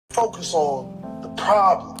focus on the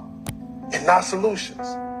problem and not solutions.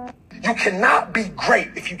 You cannot be great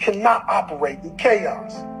if you cannot operate in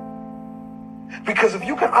chaos. Because if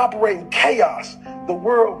you can operate in chaos, the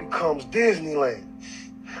world becomes Disneyland.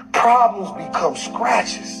 Problems become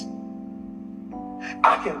scratches.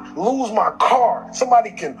 I can lose my car.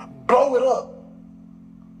 Somebody can blow it up.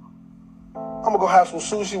 I'm going to go have some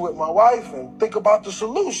sushi with my wife and think about the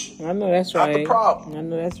solution. I know that's not right. The problem. I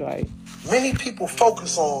know that's right. Many people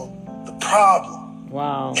focus on the problem.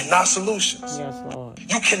 Wow. And not solutions. Yes, Lord.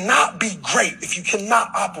 You cannot be great if you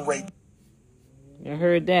cannot operate. You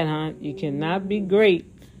heard that, huh? You cannot be great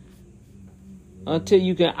until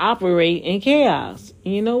you can operate in chaos.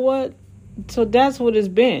 And you know what? So that's what it's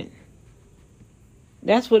been.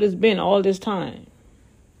 That's what it's been all this time.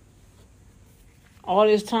 All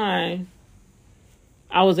this time,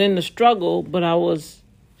 I was in the struggle, but I was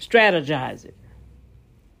strategizing.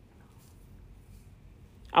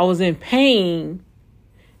 I was in pain,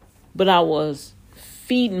 but I was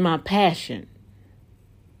feeding my passion.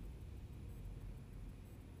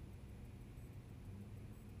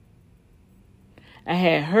 I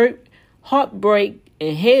had hurt, heartbreak,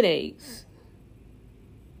 and headaches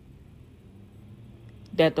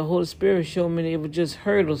that the Holy Spirit showed me they were just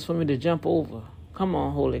hurdles for me to jump over. Come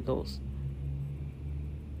on, Holy Ghost.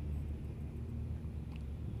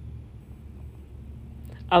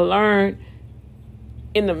 I learned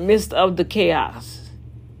in the midst of the chaos,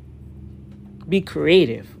 be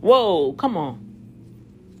creative. Whoa, come on.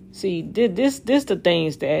 See, this the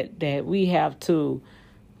things that we have to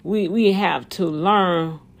we have to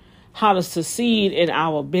learn how to succeed in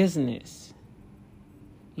our business.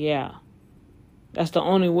 Yeah. That's the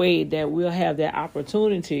only way that we'll have that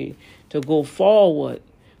opportunity to go forward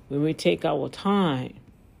when we take our time.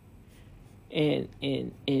 And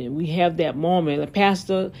we have that moment.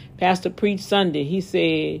 The pastor preached Sunday. He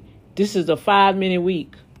said, this is a 5-minute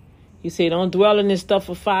week. He said, don't dwell in this stuff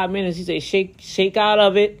for 5 minutes. He said, shake out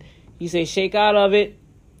of it. He said, shake out of it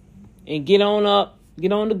and get on up.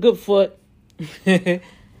 Get on the good foot.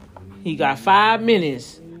 He got 5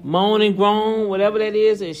 minutes. Moan and groan, whatever that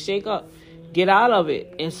is, and shake up. Get out of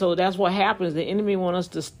it. And so that's what happens. The enemy wants us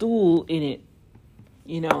to stool in it.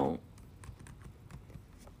 You know,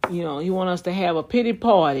 he wants us to have a pity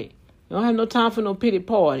party. You don't have no time for no pity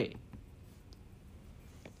party.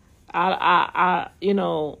 Dr.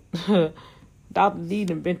 D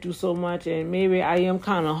done been through so much, and maybe I am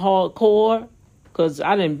kind of hardcore because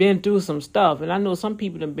I done been through some stuff. And I know some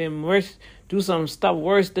people done been through some stuff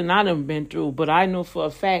worse than I done been through. But I know for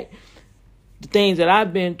a fact, the things that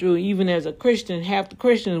I've been through, even as a Christian, half the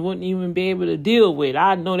Christians wouldn't even be able to deal with.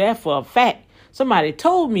 I know that for a fact. Somebody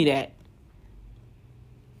told me that.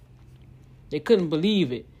 They couldn't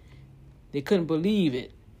believe it. They couldn't believe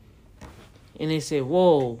it. And they said,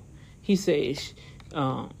 whoa. He said,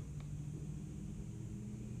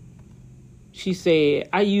 she said,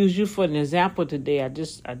 I use you for an example today. I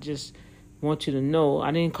just want you to know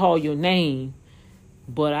I didn't call your name,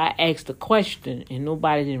 but I asked a question and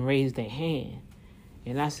nobody didn't raise their hand.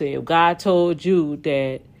 And I said, if God told you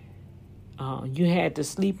that you had to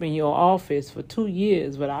sleep in your office for 2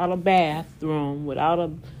 years without a bathroom, without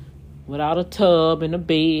a tub and a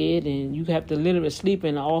bed, and you have to literally sleep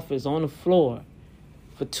in the office on the floor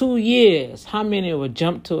for 2 years, how many would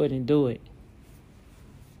jump to it and do it?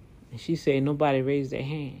 And she said, nobody raised their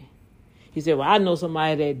hand. He said, well, I know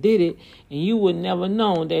somebody that did it, and you would never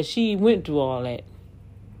know that she went through all that.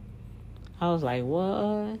 I was like,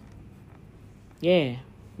 what? Yeah.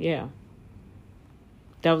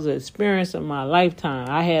 That was an experience of my lifetime.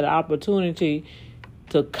 I had an opportunity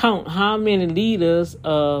to count how many liters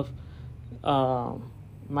of,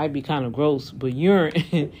 might be kind of gross, but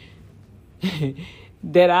urine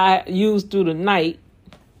that I used through the night,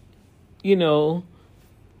 Well,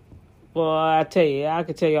 I tell you, I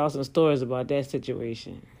could tell y'all some stories about that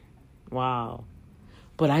situation. Wow.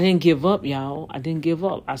 But I didn't give up, y'all. I didn't give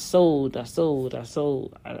up. I sold. I saw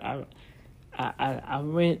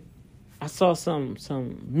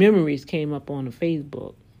some memories came up on the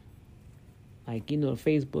Facebook. Like,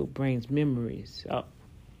 Facebook brings memories up.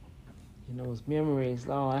 It's memories.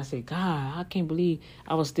 Lord, I said, God, I can't believe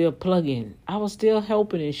I was still plugging. I was still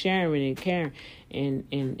helping and sharing and caring.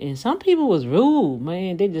 And some people was rude,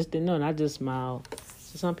 man. They just didn't know. And I just smiled.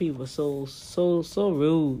 Some people were so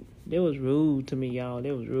rude. They was rude to me, y'all.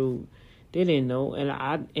 They was rude. They didn't know.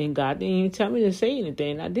 And God didn't even tell me to say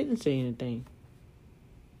anything. I didn't say anything.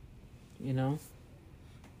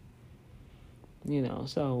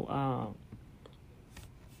 So,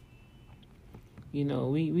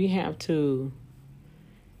 we have to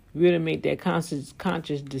really make that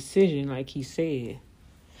conscious decision, like he said.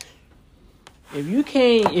 If you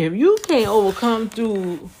can't overcome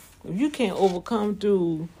through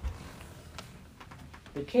the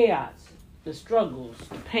chaos, the struggles,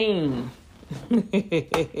 the pain.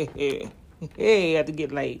 Hey, I have to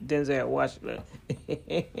get like Denzel Washington.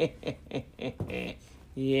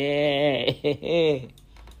 Yeah.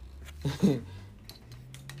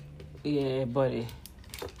 Yeah, buddy.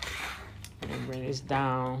 Let me bring this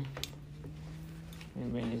down.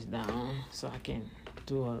 So I can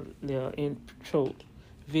do a little intro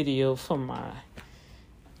video for my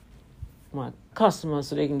customers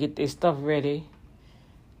so they can get their stuff ready.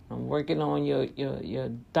 I'm working on your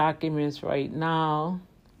documents right now.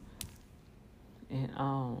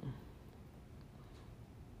 And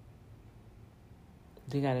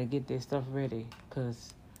they gotta get their stuff ready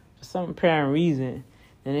because for some apparent reason,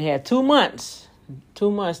 then they had 2 months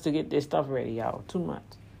to get their stuff ready, y'all. 2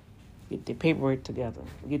 months, get their paperwork together,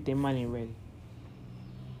 get their money ready.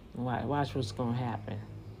 Watch what's gonna happen.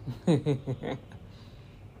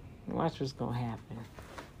 Watch what's gonna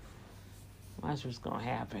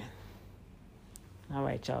happen. All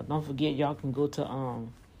right, y'all. Don't forget, y'all can go to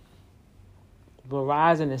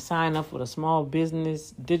Verizon and sign up for the Small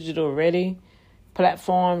Business Digital Ready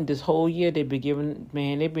platform. This whole year they've been giving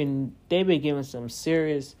some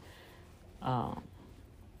serious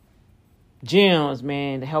gems,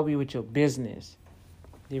 man, to help you with your business.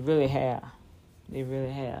 They really have. I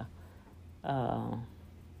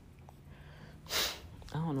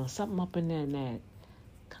don't know, something up in there in that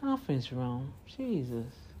conference room.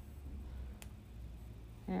 Jesus.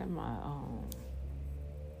 Had my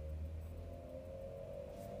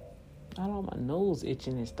I don't know, my nose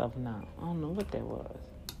itching and stuff now. I don't know what that was.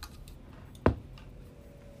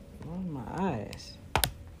 On my eyes.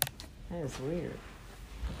 That's weird.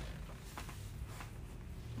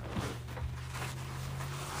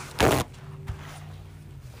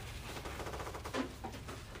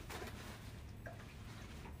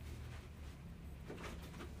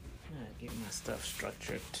 I get my stuff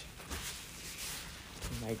structured.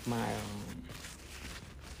 Like my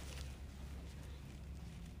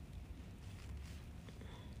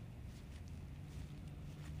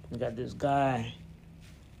I got this guy.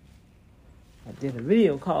 I did a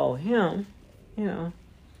video call with him, I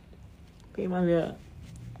paid my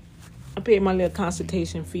little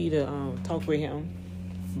consultation fee to talk with him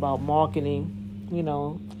about marketing, We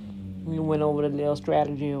went over the little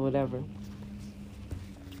strategy or whatever.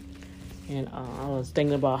 And I was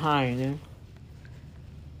thinking about hiring him.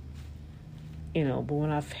 But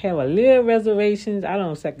when I have a little reservations, I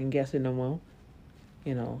don't second guess it no more.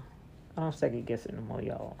 I don't second guess it no more,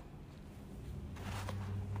 y'all.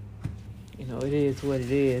 It is what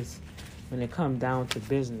it is when it comes down to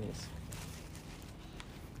business.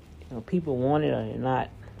 People want it or they're not.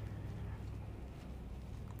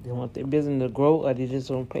 They want their business to grow or they just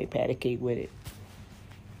want to play patty cake with it.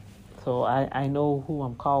 So I know who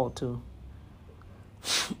I'm called to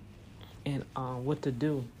and what to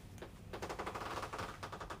do.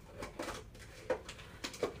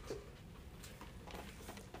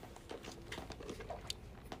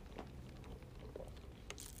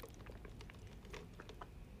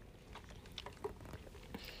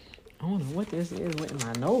 I don't know what this is with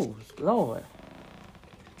my nose. Lord.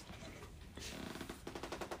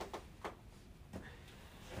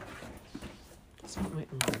 Something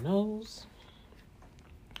with my nose.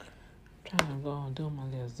 I'm trying to go and do my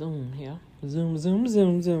little zoom here. Zoom. Zoom.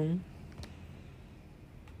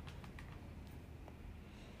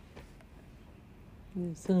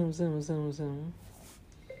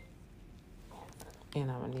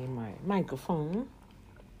 And I'm going to need my microphone.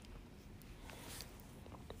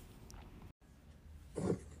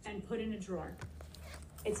 And put in a drawer.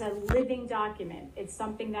 It's a living document. It's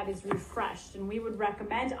something that is refreshed. And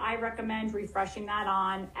I recommend refreshing that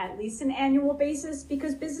on at least an annual basis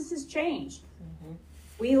because businesses change. Mm-hmm.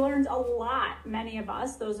 We learned a lot, many of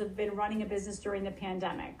us, those who have been running a business during the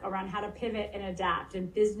pandemic, around how to pivot and adapt.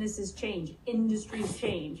 And businesses change, industries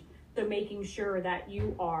change. So making sure that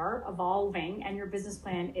you are evolving and your business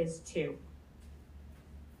plan is too.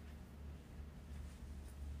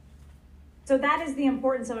 So that is the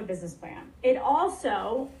importance of a business plan. It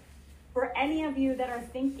also, for any of you that are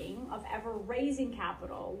thinking of ever raising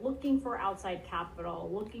capital, looking for outside capital,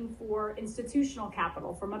 looking for institutional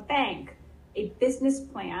capital from a bank, a business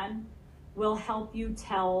plan will help you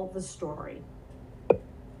tell the story.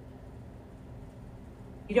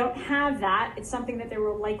 You don't have that, it's something that they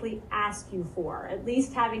will likely ask you for. At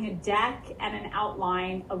least having a deck and an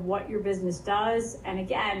outline of what your business does. And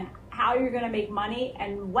again, how you're going to make money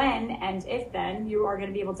and when and if then you are going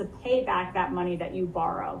to be able to pay back that money that you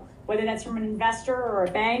borrow, whether that's from an investor or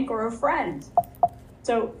a bank or a friend.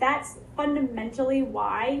 So that's fundamentally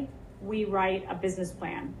why we write a business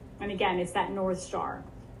plan. And again, it's that North Star.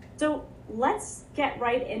 So let's get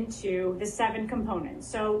right into the 7 components.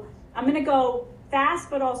 So I'm going to go fast,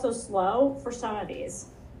 but also slow for some of these.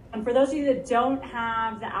 And for those of you that don't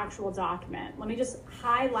have the actual document, let me just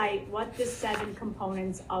highlight what the 7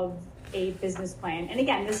 components of a business plan. And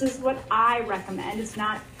again, this is what I recommend.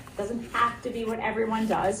 Doesn't have to be what everyone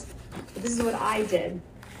does, but this is what I did.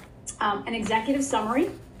 An executive summary,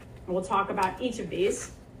 and we'll talk about each of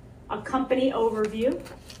these. A company overview,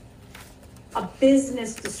 a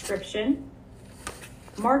business description,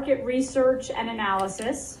 market research and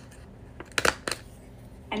analysis,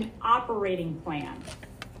 an operating plan,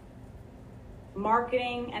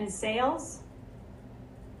 marketing and sales,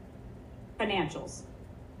 financials.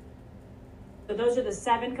 So those are the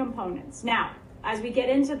 7 components. Now, as we get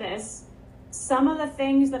into this, some of the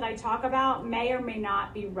things that I talk about may or may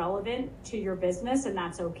not be relevant to your business, and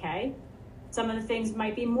that's okay. Some of the things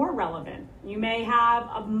might be more relevant. You may have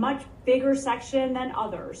a much bigger section than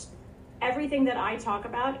others. Everything that I talk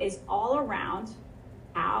about is all around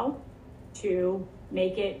how to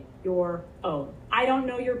make it your own. I don't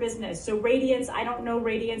know your business. So Radiance, I don't know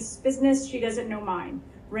Radiance's business. She doesn't know mine.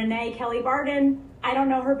 Renee Kelly Barden, I don't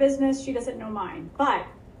know her business. She doesn't know mine. But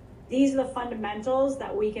these are the fundamentals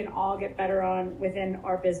that we can all get better on within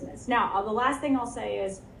our business. Now, the last thing I'll say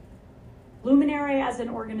is Luminary as an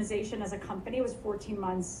organization, as a company, was 14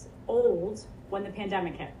 months old when the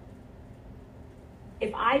pandemic hit.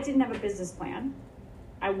 If I didn't have a business plan,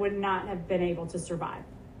 I would not have been able to survive,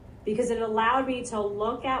 because it allowed me to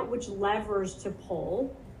look at which levers to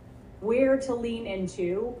pull, where to lean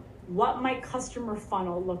into, what my customer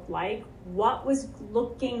funnel looked like, what was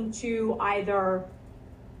looking to either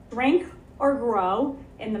shrink or grow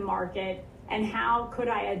in the market, and how could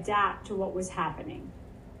I adapt to what was happening.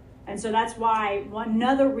 And so that's why,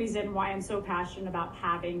 another reason why I'm so passionate about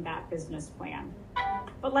having that business plan.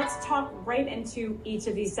 But let's talk right into each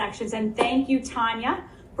of these sections. And thank you, Tanya,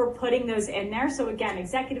 for putting those in there. So again,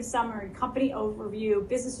 executive summary, company overview,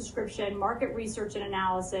 business description, market research and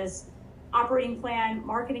analysis, operating plan,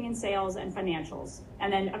 marketing and sales, and financials.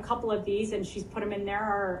 And then a couple of these, and she's put them in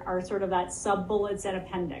there, are sort of that sub-bullets and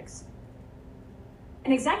appendix.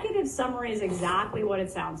 An executive summary is exactly what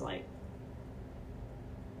it sounds like.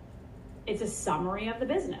 It's a summary of the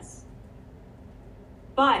business.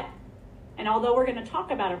 But, and although we're going to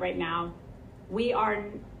talk about it right now, we are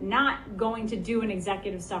not going to do an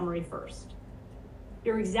executive summary first.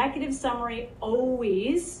 Your executive summary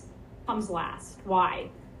always comes last. Why?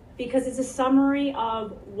 Because it's a summary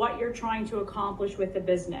of what you're trying to accomplish with the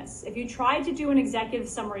business. If you try to do an executive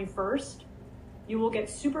summary first, you will get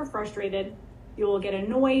super frustrated, you will get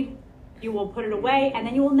annoyed, you will put it away, and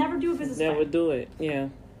then you will never do a business plan. Never do it, yeah.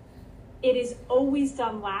 It is always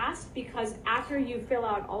done last, because after you fill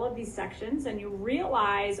out all of these sections and you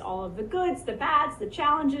realize all of the goods, the bads, the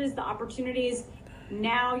challenges, the opportunities,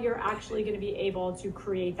 now you're actually going to be able to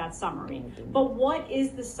create that summary. But what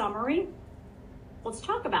is the summary? Let's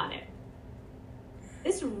talk about it.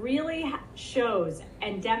 This really shows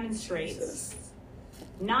and demonstrates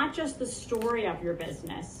not just the story of your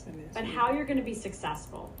business, but how you're going to be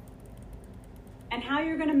successful and how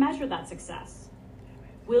you're going to measure that success.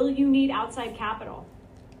 Will you need outside capital?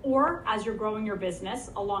 Or as you're growing your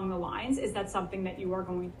business along the lines, is that something that you are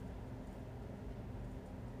going to?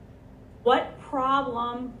 What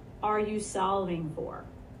problem are you solving for?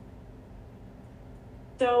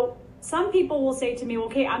 So some people will say to me,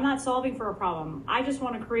 okay, I'm not solving for a problem. I just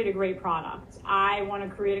want to create a great product. I want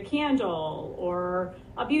to create a candle or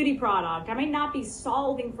a beauty product. I might not be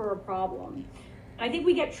solving for a problem. And I think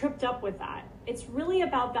we get tripped up with that. It's really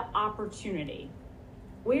about the opportunity.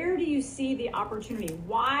 Where do you see the opportunity?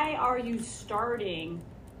 Why are you starting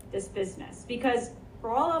this business? Because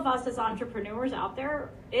for all of us as entrepreneurs out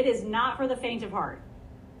there, it is not for the faint of heart.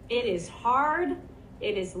 It is hard.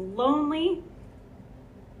 It is lonely.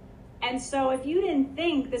 And so if you didn't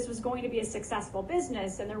think this was going to be a successful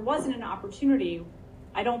business and there wasn't an opportunity,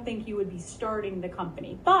 I don't think you would be starting the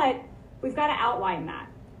company. But we've got to outline that.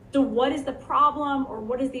 So what is the problem, or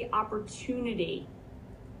what is the opportunity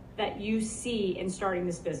that you see in starting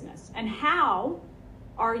this business? And how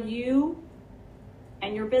are you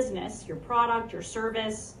and your business, your product, your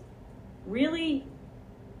service, really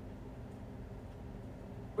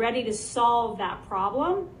ready to solve that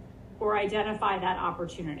problem or identify that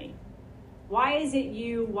opportunity? Why is it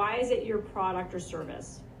you? Why is it your product or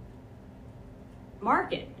service?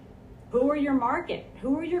 Market. Who are your market?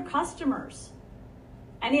 Who are your customers?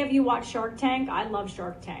 Any of you watch Shark Tank? I love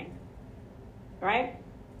Shark Tank, right?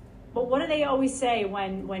 But what do they always say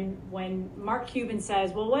when Mark Cuban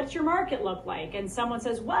says, well, what's your market look like? And someone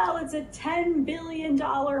says, well, it's a $10 billion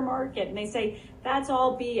market. And they say, that's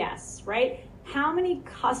all BS, right? How many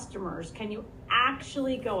customers can you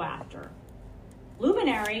actually go after?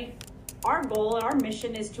 Luminary, our goal and our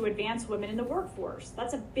mission is to advance women in the workforce.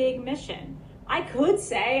 That's a big mission. I could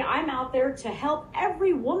say I'm out there to help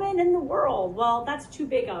every woman in the world. Well, that's too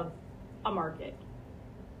big of a market.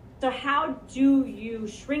 So how do you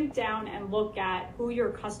shrink down and look at who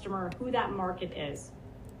your customer, who that market is?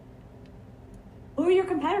 Who are your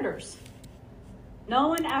competitors? No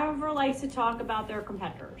one ever likes to talk about their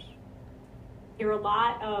competitors. Hear a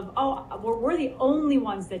lot of, oh, we're the only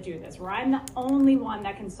ones that do this, or I'm the only one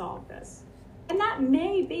that can solve this. And that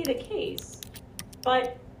may be the case,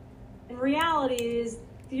 but in reality is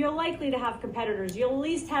you're likely to have competitors. You'll at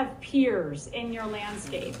least have peers in your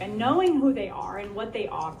landscape, and knowing who they are and what they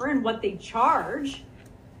offer and what they charge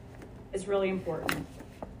is really important.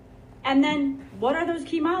 And then what are those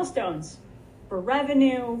key milestones for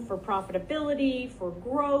revenue, for profitability, for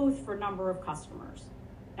growth, for number of customers?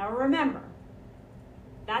 Now remember,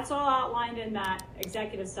 that's all outlined in that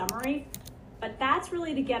executive summary, but that's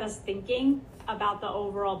really to get us thinking about the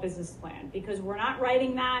overall business plan, because we're not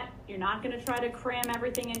writing that. You're not going to try to cram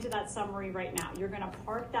everything into that summary right now. You're going to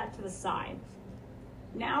park that to the side.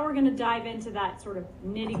 Now we're going to dive into that sort of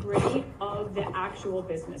nitty-gritty of the actual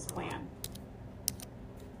business plan.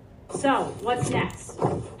 So what's next?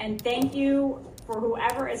 And thank you for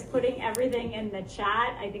whoever is putting everything in the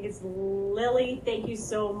chat. I think it's Lily. Thank you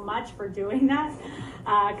so much for doing that,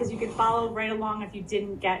 because you could follow right along if you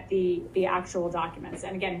didn't get the actual documents.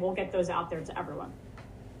 And again, we'll get those out there to everyone.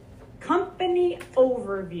 Company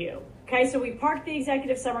overview. Okay, so we parked the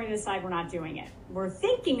executive summary to the side. We're not doing it. We're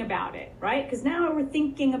thinking about it, right? Because now we're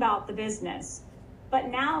thinking about the business. But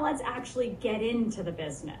now let's actually get into the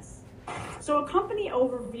business. So a company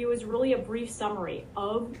overview is really a brief summary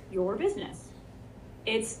of your business.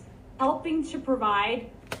 It's helping to provide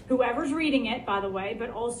whoever's reading it, by the way, but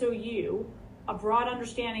also you, a broad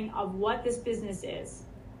understanding of what this business is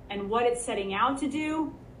and what it's setting out to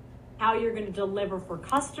do, how you're going to deliver for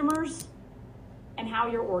customers, and how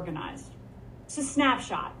you're organized. It's a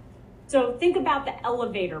snapshot. So think about the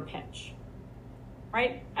elevator pitch,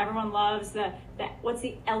 right? Everyone loves what's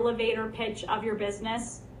the elevator pitch of your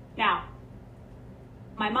business? Now,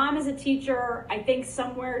 my mom is a teacher. I think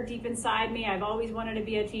somewhere deep inside me, I've always wanted to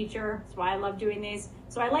be a teacher. That's why I love doing these.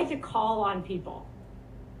 So I like to call on people.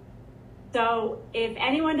 So if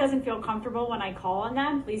anyone doesn't feel comfortable when I call on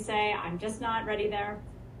them, please say, I'm just not ready there.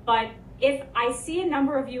 But if I see a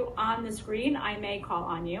number of you on the screen, I may call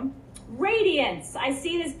on you. Radiance, I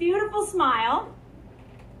see this beautiful smile.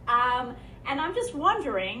 And I'm just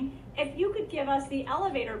wondering if you could give us the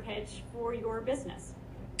elevator pitch for your business.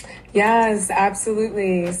 Yes,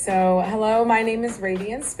 absolutely. So hello, my name is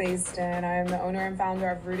Radiance Spaiston. I'm the owner and founder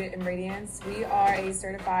of Rooted in Radiance. We are a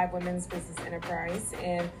certified women's business enterprise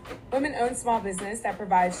and women-owned small business that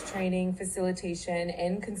provides training, facilitation,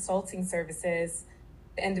 and consulting services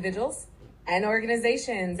to individuals and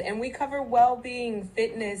organizations. And we cover well-being,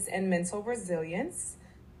 fitness, and mental resilience.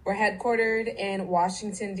 We're headquartered in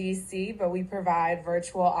Washington, D.C., but we provide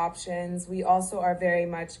virtual options. We also are very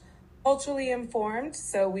much culturally informed,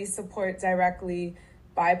 so we support directly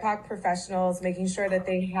BIPOC professionals, making sure that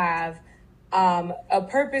they have a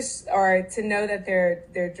purpose, or to know that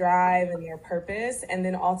their drive and their purpose, and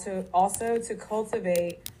then also to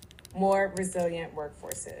cultivate more resilient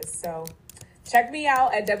workforces. So check me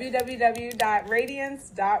out at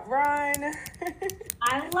www.radiance.run.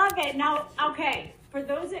 I love it. Now, okay, for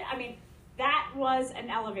those, that was an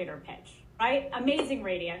elevator pitch, right? Amazing,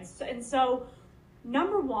 Radiance. And so,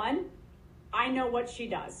 number one, I know what she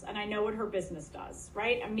does and I know what her business does,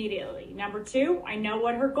 right? Immediately. Number two, I know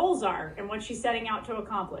what her goals are and what she's setting out to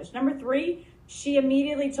accomplish. Number three, she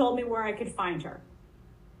immediately told me where I could find her.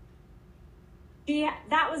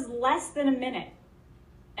 That was less than a minute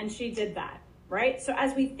and she did that, right? So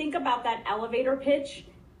as we think about that elevator pitch,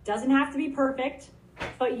 doesn't have to be perfect,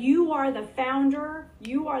 but you are the founder,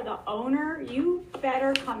 you are the owner, you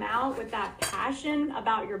better come out with that passion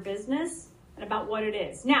about your business and about what it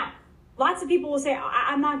is. Now, lots of people will say,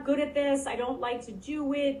 I'm not good at this, I don't like to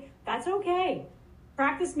do it. That's okay.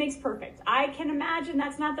 Practice makes perfect. I can imagine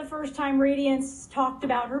that's not the first time Radiance talked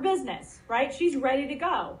about her business, right? She's ready to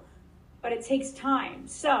go, but it takes time.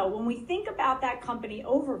 So when we think about that company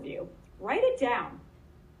overview, write it down.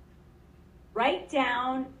 Write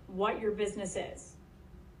down what your business is.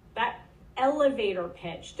 elevator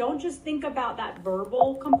pitch. Don't just think about that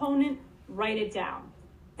verbal component, write it down.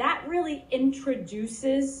 That really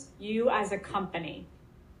introduces you as a company,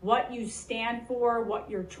 what you stand for, what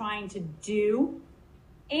you're trying to do,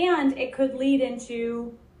 and it could lead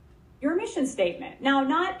into your mission statement. Now,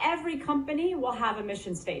 not every company will have a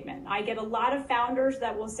mission statement. I get a lot of founders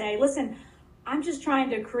that will say, listen, I'm just trying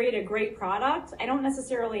to create a great product. I don't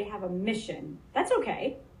necessarily have a mission. That's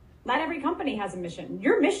okay. Not every company has a mission.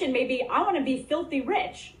 Your mission may be, I want to be filthy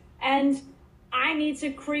rich, and I need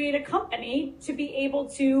to create a company to be able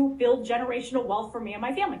to build generational wealth for me and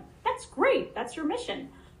my family. That's great. That's your mission.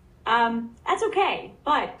 That's okay.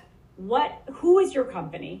 But who is your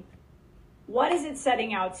company? What is it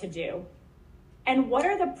setting out to do? And what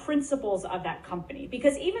are the principles of that company?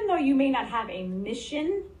 Because even though you may not have a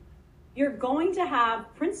mission, you're going to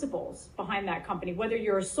have principles behind that company, whether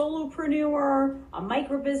you're a solopreneur, a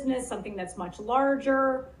micro business, something that's much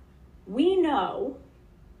larger. We know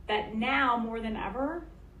that now more than ever,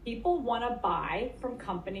 people want to buy from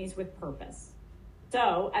companies with purpose.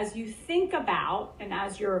 So as you think about, and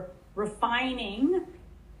as you're refining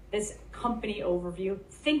this company overview,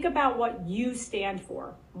 think about what you stand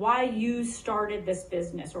for, why you started this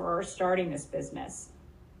business or are starting this business.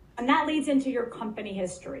 And that leads into your company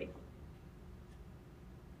history.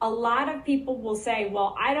 A lot of people will say,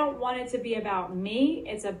 well, I don't want it to be about me.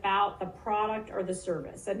 It's about the product or the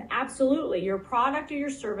service. And absolutely, your product or your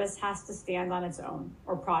service has to stand on its own,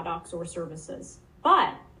 or products or services.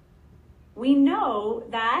 But we know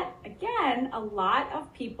that, again, a lot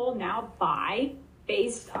of people now buy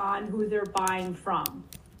based on who they're buying from.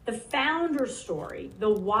 The founder story, the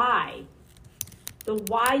why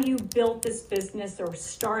you built this business or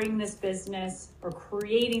starting this business or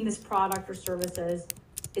creating this product or services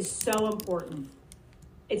is so important.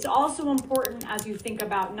 It's also important as you think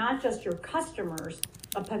about not just your customers,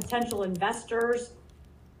 but potential investors,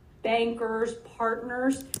 bankers,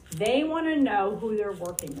 partners. They want to know who they're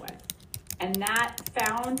working with. And that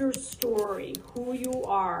founder story, who you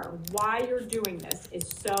are, why you're doing this is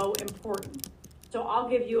so important. So I'll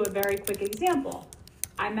give you a very quick example.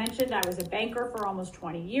 I mentioned I was a banker for almost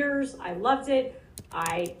 20 years. I loved it.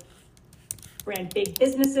 I ran big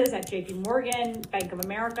businesses at JP Morgan, Bank of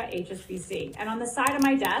America, HSBC. And on the side of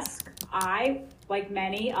my desk, I, like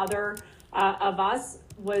many other of us,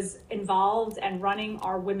 was involved and running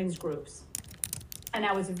our women's groups. And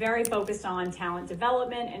I was very focused on talent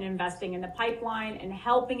development and investing in the pipeline and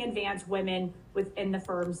helping advance women within the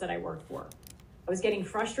firms that I worked for. I was getting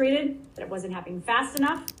frustrated that it wasn't happening fast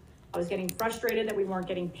enough. I was getting frustrated that we weren't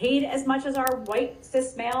getting paid as much as our white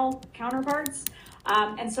cis male counterparts.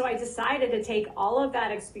 And so I decided to take all of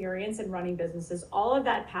that experience in running businesses, all of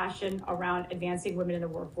that passion around advancing women in the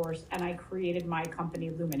workforce, and I created my company,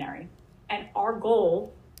 Luminary. And our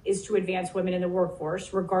goal is to advance women in the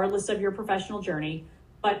workforce, regardless of your professional journey,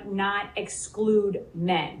 but not exclude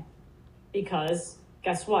men. Because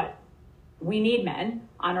guess what? We need men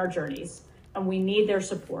on our journeys, and we need their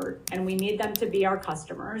support, and we need them to be our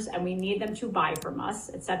customers, and we need them to buy from us,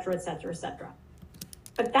 et cetera, et cetera, et cetera.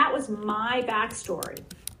 But that was my backstory.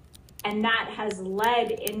 And that has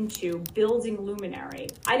led into building Luminary.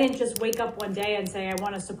 I didn't just wake up one day and say, I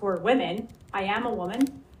want to support women. I am a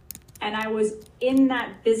woman. And I was in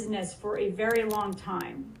that business for a very long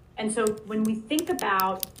time. And so when we think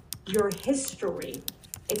about your history,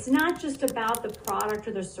 it's not just about the product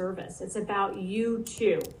or the service. It's about you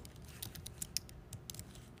too.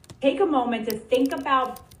 Take a moment to think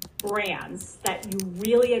about brands that you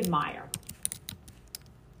really admire.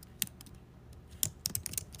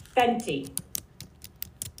 Fenty,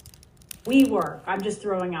 WeWork, I'm just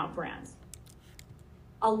throwing out brands.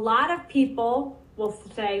 A lot of people will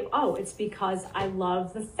say, oh, it's because I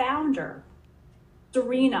love the founder.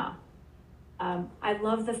 Serena, I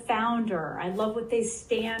love the founder. I love what they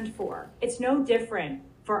stand for. It's no different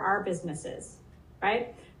for our businesses,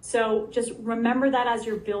 right? So just remember that as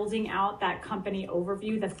you're building out that company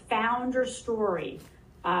overview, the founder story,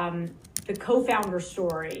 the co-founder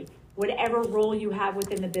story, whatever role you have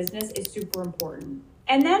within the business is super important.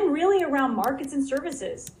 And then really around markets and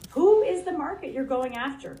services. Who is the market you're going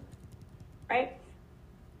after, right?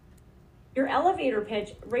 Your elevator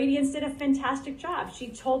pitch, Radiance did a fantastic job. She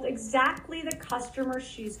told exactly the customer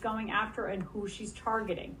she's going after and who she's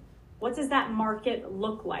targeting. What does that market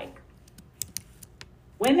look like?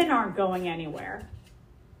 Women aren't going anywhere.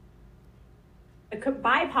 The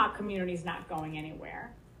BIPOC community is not going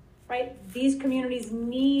anywhere, right? These communities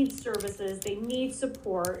need services, they need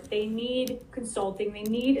support, they need consulting, they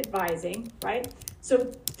need advising, right?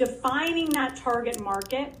 So defining that target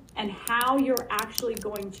market and how you're actually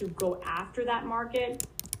going to go after that market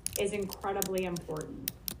is incredibly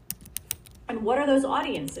important. And what are those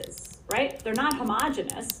audiences, right? They're not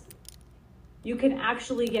homogenous. You can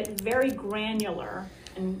actually get very granular,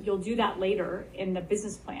 and you'll do that later in the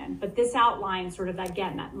business plan. But this outlines sort of,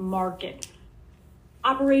 again, that market.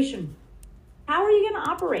 Operation. How are you going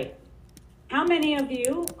to operate? How many of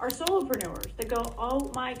you are solopreneurs that go,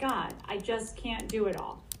 oh my God, I just can't do it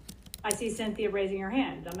all? I see Cynthia raising her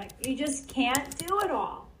hand. I'm like, you just can't do it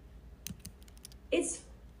all. It's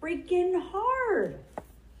freaking hard.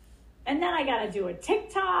 And then I got to do a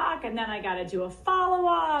TikTok, and then I got to do a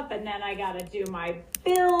follow-up, and then I got to do my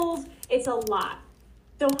bills. It's a lot.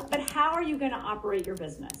 So, but how are you going to operate your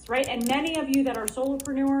business, right? And many of you that are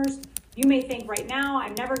solopreneurs, you may think right now,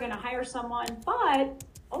 I'm never going to hire someone, but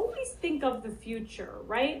always think of the future,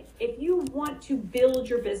 right? If you want to build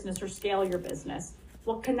your business or scale your business,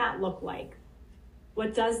 what can that look like?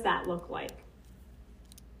 What does that look like?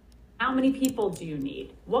 How many people do you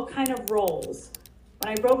need? What kind of roles?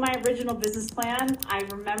 When I wrote my original business plan, I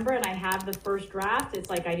remember, and I have the first draft, it's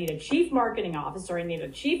like I need a chief marketing officer, I need a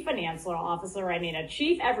chief financial officer, I need a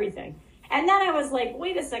chief everything. And then I was like,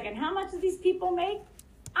 wait a second, how much do these people make?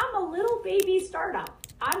 I'm a little baby startup.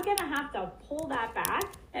 I'm gonna have to pull that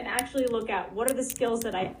back and actually look at what are the skills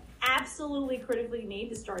that I absolutely critically need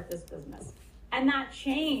to start this business. And that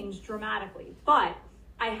changed dramatically. But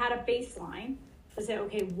I had a baseline to say,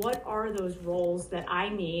 okay, what are those roles that I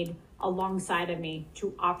need alongside of me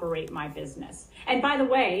to operate my business? And by the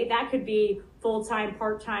way, that could be full-time,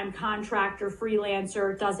 part-time, contractor,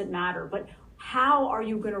 freelancer, doesn't matter. But how are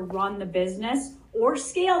you going to run the business or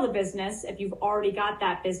scale the business if you've already got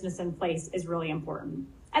that business in place is really important.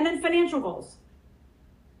 And then financial goals.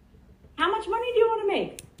 How much money do you want to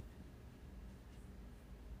make?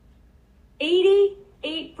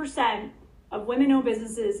 88% of women-owned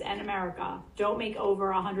businesses in America don't make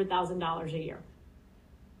over $100,000 a year.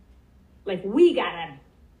 Like, we gotta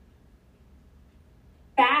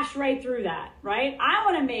bash right through that, right? I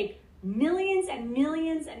want to make millions and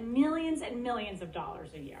millions and millions and millions of dollars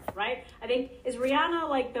a year, right? I think, is Rihanna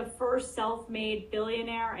like the first self-made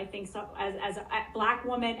billionaire? I think so, as a Black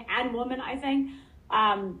woman and woman, I think.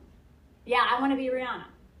 Yeah, I want to be Rihanna,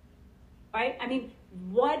 right? I mean,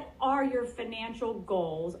 what are your financial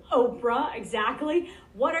goals? Oprah, exactly.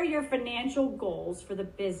 What are your financial goals for the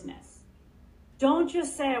business? Don't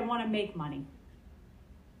just say, I want to make money.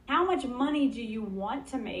 How much money do you want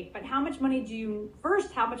to make? But how much money do you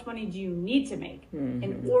need to make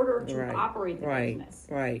in order to operate the business?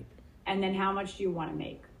 Right. And then how much do you want to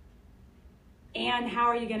make? And how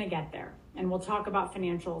are you going to get there? And we'll talk about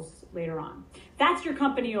financials later on. That's your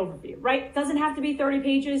company overview, right? It doesn't have to be 30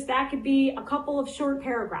 pages. That could be a couple of short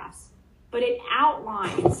paragraphs, but it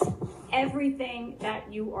outlines everything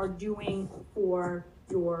that you are doing for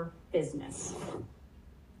your business.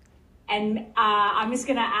 And I'm just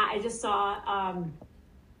gonna add, I just saw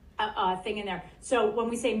a thing in there. So when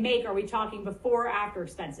we say make, are we talking before or after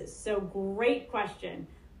expenses? So great question.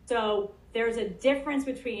 So there's a difference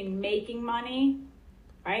between making money,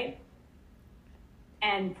 right,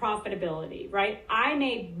 and profitability, right? I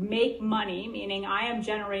may make money, meaning I am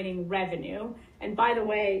generating revenue. And by the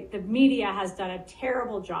way, the media has done a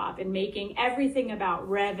terrible job in making everything about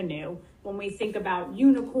revenue when we think about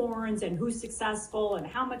unicorns and who's successful and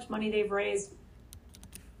how much money they've raised.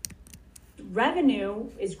 Revenue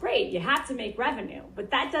is great. You have to make revenue, but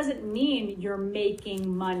that doesn't mean you're making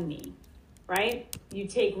money, right? You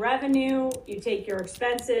take revenue, you take your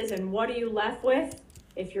expenses, and what are you left with?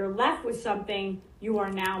 If you're left with something, you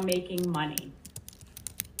are now making money.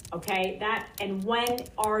 Okay, and when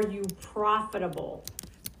are you profitable?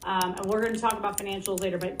 And we're going to talk about financials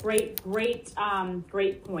later, but great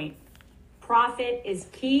point. Profit is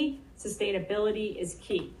key. Sustainability is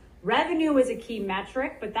key. Revenue is a key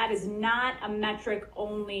metric, but that is not a metric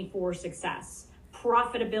only for success.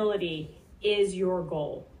 Profitability is your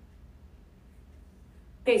goal.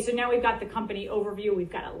 Okay, so now we've got the company overview.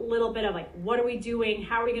 We've got a little bit of like, what are we doing?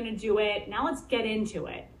 How are we going to do it? Now let's get into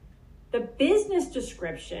it. The business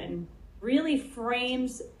description really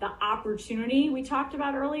frames the opportunity we talked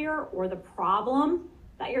about earlier, or the problem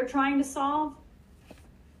that you're trying to solve.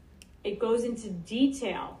 It goes into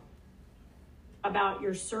detail about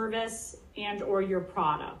your service and or your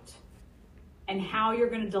product and how you're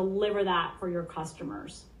going to deliver that for your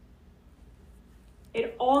customers.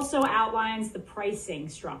 It also outlines the pricing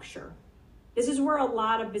structure. This is where a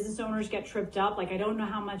lot of business owners get tripped up. Like, I don't know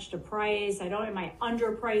how much to price. Am I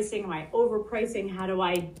underpricing? Am I overpricing? How do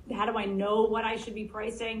I know what I should be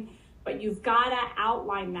pricing? But you've got to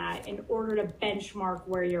outline that in order to benchmark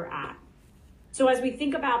where you're at. So as we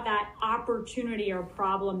think about that opportunity or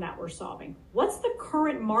problem that we're solving, what's the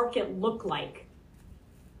current market look like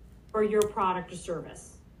for your product or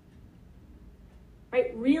service?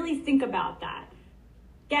 Right? Really think about that.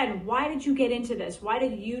 Again, why did you get into this? Why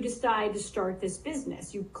did you decide to start this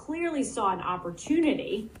business? You clearly saw an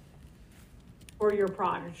opportunity for your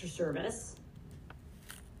product or service.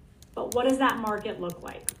 But what does that market look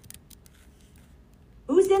like?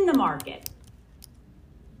 Who's in the market?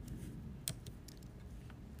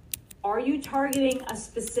 Are you targeting a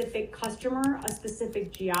specific customer, a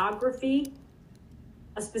specific geography,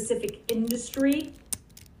 a specific industry,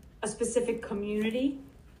 a specific community?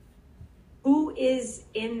 Who is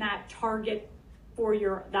in that target for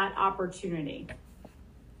that opportunity?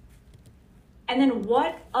 And then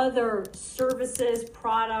what other services,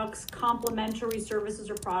 products, complementary services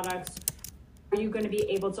or products are you going to be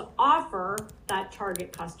able to offer that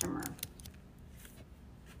target customer?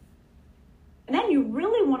 And then you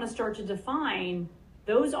really want to start to define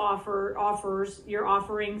those offers, your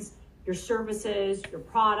offerings, your services, your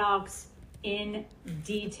products in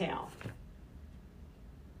detail.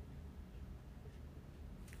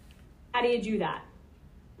 How do you do that?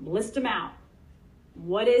 List them out.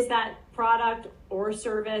 What is that product or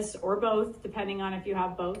service or both, depending on if you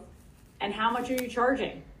have both? And how much are you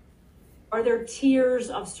charging? Are there tiers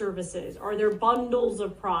of services? Are there bundles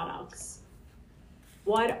of products?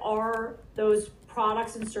 What are those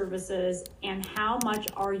products and services, and how much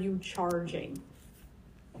are you charging?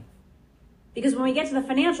 Because when we get to the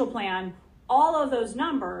financial plan, all of those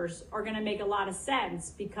numbers are going to make a lot of sense,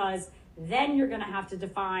 because then you're going to have to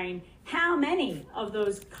define how many of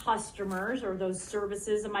those customers or those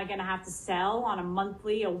services am I going to have to sell on a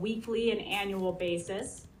monthly, a weekly, an annual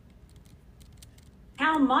basis?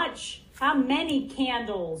 How many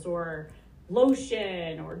candles or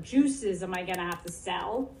lotion or juices am I going to have to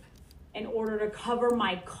sell in order to cover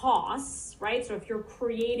my costs, right? So if you're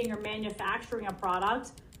creating or manufacturing a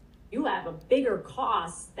product, you have a bigger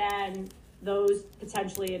cost than those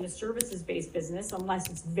potentially in a services-based business, unless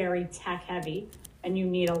it's very tech heavy and you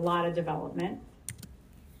need a lot of development.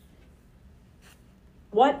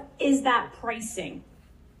 What is that pricing?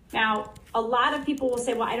 Now, a lot of people will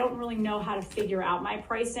say, well, I don't really know how to figure out my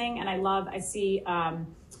pricing. And I see a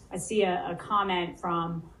comment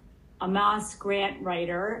from a Moss grant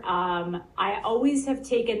writer. I always have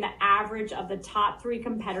taken the average of the top 3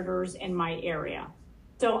 competitors in my area.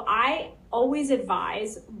 So I always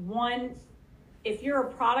advise, one, if you're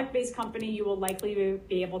a product-based company, you will likely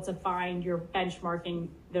be able to find your benchmarking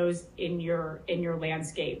those in your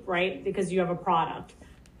landscape, right? Because you have a product.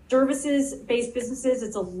 Services-based businesses,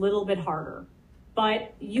 it's a little bit harder.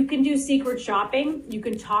 But you can do secret shopping. You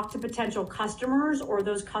can talk to potential customers or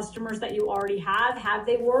those customers that you already have. Have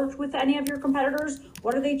they worked with any of your competitors?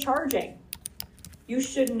 What are they charging? You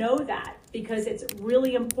should know that, because it's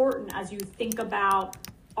really important as you think about,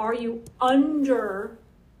 are you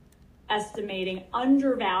underestimating,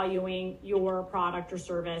 undervaluing your product or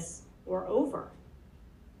service, or over?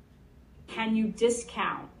 Can you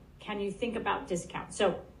discount? Can you think about discount?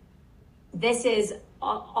 So this is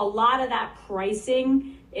a lot of that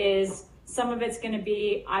pricing is, some of it's going to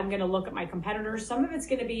be, I'm going to look at my competitors. Some of it's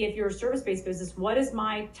going to be, if you're a service-based business, what is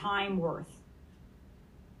my time worth?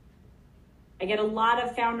 I get a lot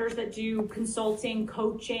of founders that do consulting,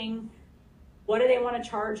 coaching. What do they want to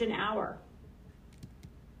charge an hour?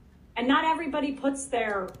 And not everybody puts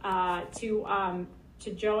their, to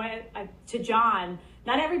John,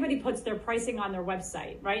 not everybody puts their pricing on their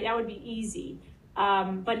website, right? That would be easy.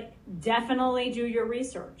 But definitely do your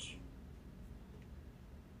research.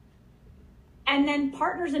 And then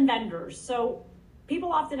partners and vendors. So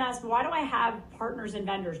people often ask, why do I have partners and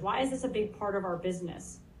vendors? Why is this a big part of our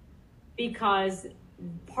business? Because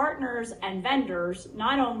partners and vendors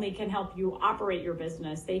not only can help you operate your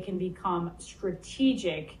business, they can become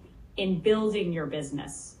strategic in building your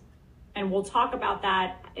business. And we'll talk about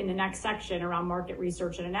that in the next section around market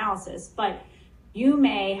research and analysis. But you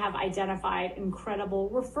may have identified incredible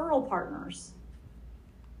referral partners,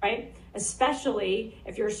 right? Especially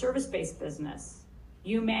if you're a service-based business.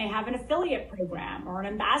 You may have an affiliate program or an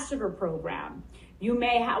ambassador program. You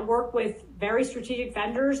may work with very strategic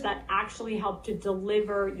vendors that actually help to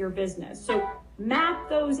deliver your business. So map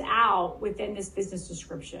those out within this business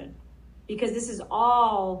description, because this is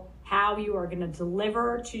all how you are going to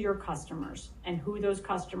deliver to your customers and who those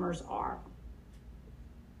customers are.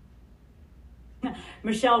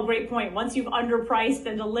 Michelle, great point. Once you've underpriced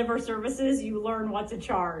and deliver services, you learn what to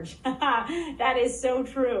charge. That is so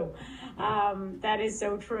true. That is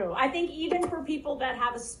so true. I think even for people that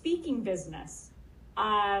have a speaking business,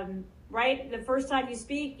 right? The first time you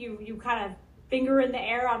speak, you kind of finger in the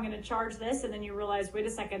air, I'm going to charge this. And then you realize, wait a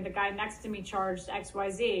second, the guy next to me charged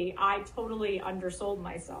XYZ. I totally undersold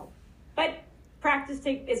myself. But practice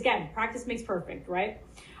makes perfect, right?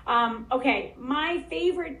 Okay, my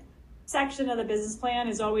favorite section of the business plan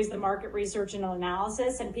is always the market research and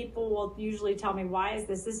analysis. And people will usually tell me, why is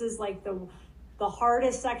this? This is like the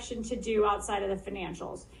hardest section to do outside of the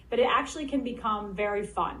financials, but it actually can become very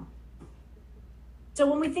fun. So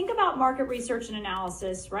when we think about market research and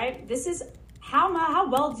analysis, right, this is how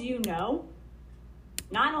well do you know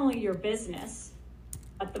not only your business,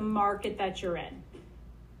 but the market that you're in,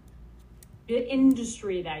 the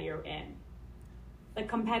industry that you're in, the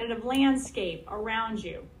competitive landscape around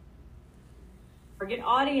you, target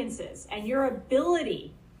audiences, and your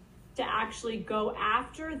ability to actually go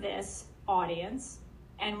after this audience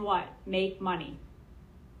and make money,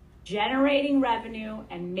 generating revenue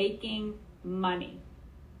and making money.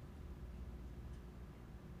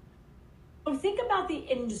 So think about the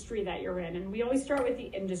industry that you're in, and we always start with the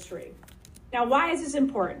industry. Now, why is this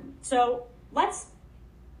important? So let's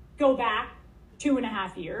go back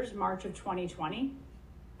 2.5 years, March of 2020.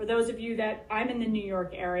 For those of you that I'm in the New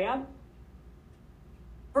York area,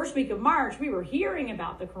 first week of March, we were hearing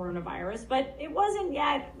about the coronavirus, but it wasn't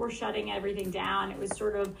yet, we're shutting everything down. It was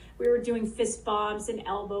sort of, we were doing fist bumps and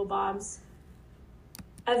elbow bumps.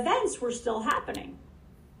 Events were still happening.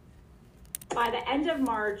 By the end of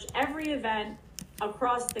March, every event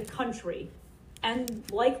across the country and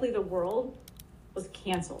likely the world was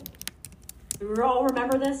canceled. Do we all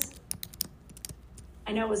remember this?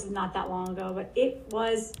 I know it was not that long ago, but it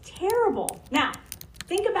was terrible. Now,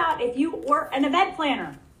 think about if you were an event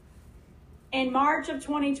planner in March of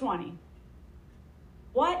 2020.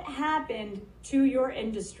 What happened to your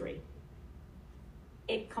industry?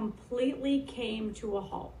 It completely came to a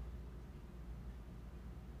halt.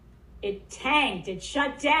 It tanked, it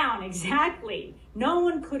shut down, exactly. No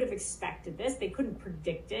one could have expected this. They couldn't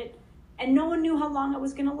predict it. And no one knew how long it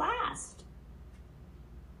was going to last.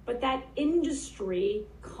 But that industry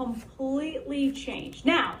completely changed.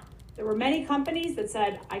 Now, there were many companies that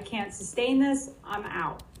said, I can't sustain this, I'm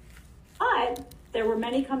out. But there were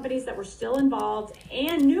many companies that were still involved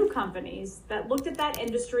and new companies that looked at that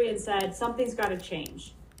industry and said, something's got to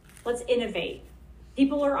change. Let's innovate.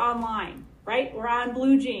 People are online, right? We're on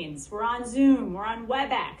Blue Jeans, we're on Zoom, we're on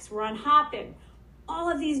WebEx, we're on Hopin. All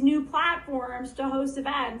of these new platforms to host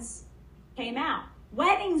events came out.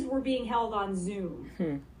 Weddings were being held on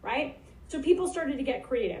Zoom, right? So people started to get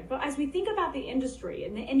creative. But as we think about the industry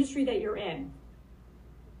and the industry that you're in,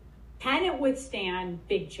 can it withstand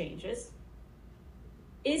big changes?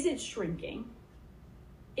 Is it shrinking?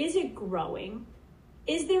 Is it growing?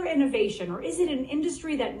 Is there innovation, or is it an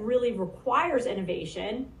industry that really requires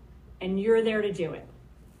innovation and you're there to do it,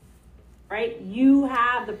 right? You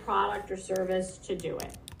have the product or service to do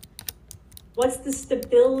it. What's the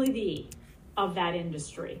stability of that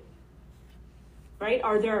industry, right?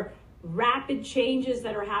 Are there rapid changes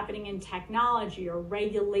that are happening in technology or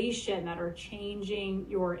regulation that are changing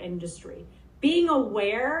your industry? Being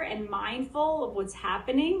aware and mindful of what's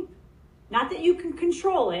happening, not that you can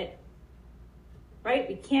control it, right?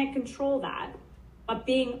 We can't control that, but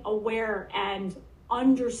being aware and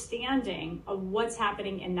understanding of what's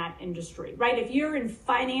happening in that industry, right? If you're in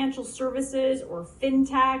financial services or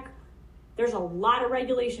fintech, there's a lot of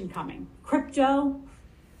regulation coming. Crypto,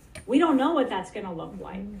 we don't know what that's going to look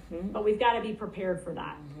like, but we've got to be prepared for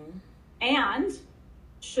that. And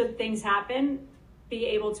should things happen, be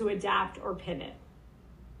able to adapt or pivot.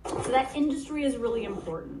 So that industry is really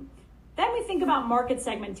important. Then we think about market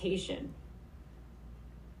segmentation.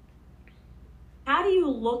 How do you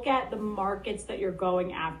look at the markets that you're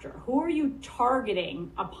going after? Who are you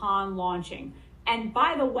targeting upon launching? And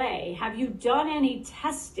by the way, have you done any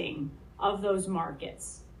testing of those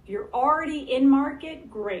markets? If you're already in market,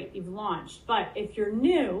 great, you've launched. But if you're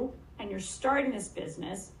new and you're starting this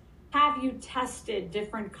business, have you tested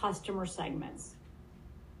different customer segments?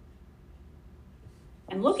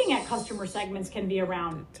 And looking at customer segments can be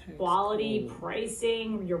around quality,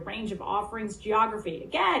 pricing, your range of offerings, geography.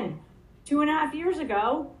 Again, 2.5 years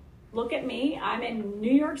ago, look at me. I'm in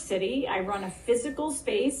New York City. I run a physical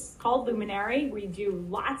space called Luminary. We do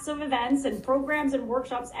lots of events and programs and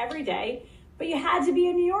workshops every day, but you had to be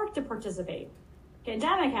in New York to participate.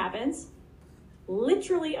 Pandemic happens.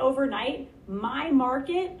 Literally overnight, my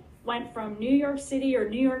market went from New York City or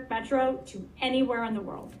New York Metro to anywhere in the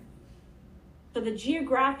world. So the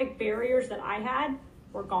geographic barriers that I had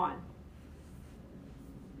were gone.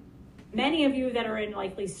 Many of you that are in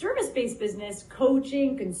likely service-based business,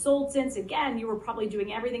 coaching, consultants, again, you were probably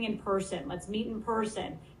doing everything in person. Let's meet in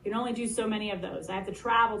person. You can only do so many of those. I have to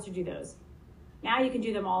travel to do those. Now you can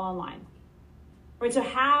do them all online. Right, so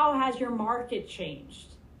how has your market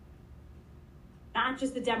changed? Not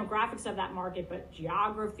just the demographics of that market, but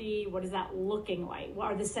geography. What is that looking like?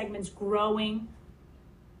 What are the segments growing,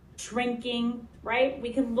 shrinking, right?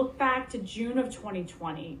 We can look back to June of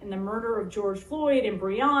 2020 and the murder of George Floyd and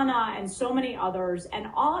Breonna and so many others, and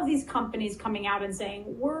all of these companies coming out and saying,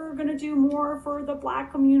 we're going to do more for the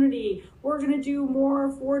Black community. We're going to do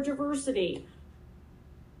more for diversity.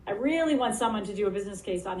 I really want someone to do a business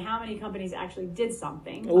case on how many companies actually did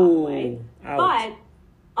something, by the way. But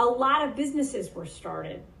a lot of businesses were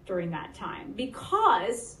started during that time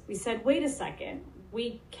because we said, wait a second,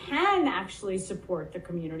 we can actually support the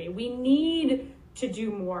community. We need to do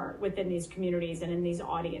more within these communities and in these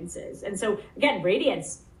audiences. And so again,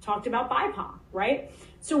 Radiance talked about BIPOC, right?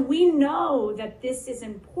 So we know that this is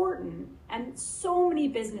important, and so many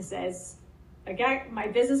businesses, again, my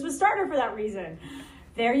business was started for that reason.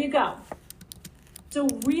 There you go. So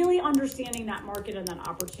really understanding that market and that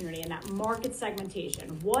opportunity and that market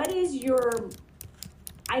segmentation. What is your,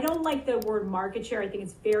 I don't like the word market share. I think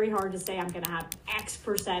it's very hard to say I'm going to have X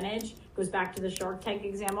percentage. Goes back to the Shark Tank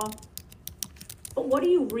example. But what do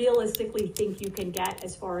you realistically think you can get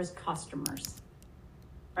as far as customers,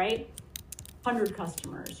 right? 100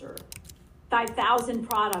 customers or 5,000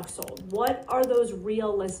 products sold. What are those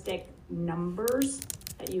realistic numbers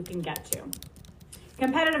that you can get to?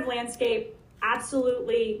 Competitive landscape,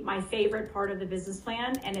 absolutely my favorite part of the business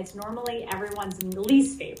plan, and it's normally everyone's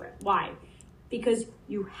least favorite. Why? Because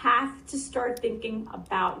you have to start thinking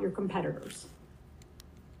about your competitors.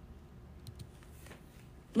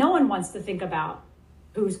 No one wants to think about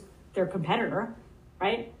who's their competitor,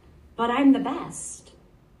 right? But I'm the best.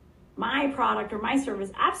 My product or my service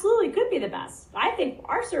absolutely could be the best. I think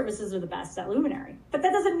our services are the best at Luminary, but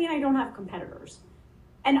that doesn't mean I don't have competitors.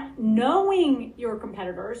 And knowing your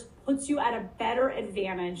competitors puts you at a better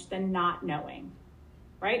advantage than not knowing,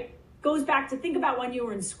 right? Goes back to think about when you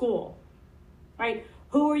were in school, right?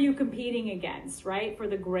 Who are you competing against, right? For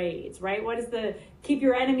the grades, right? What is the, keep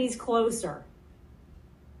your enemies closer.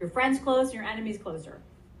 Your friends close, your enemies closer.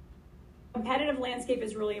 Competitive landscape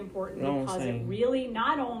is really important because it really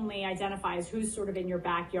not only identifies who's sort of in your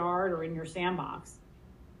backyard or in your sandbox.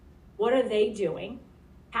 What are they doing?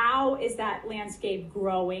 How is that landscape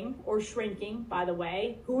growing or shrinking, by the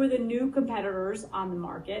way? Who are the new competitors on the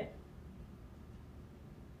market?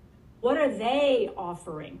 What are they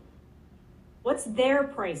offering? What's their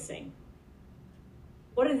pricing?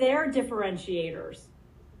 What are their differentiators?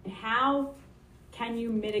 And how can you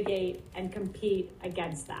mitigate and compete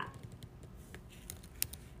against that?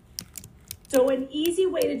 So an easy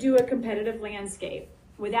way to do a competitive landscape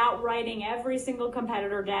without writing every single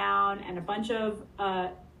competitor down and a bunch of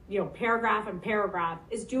paragraph and paragraph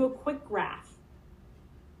is do a quick graph.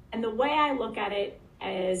 And the way I look at it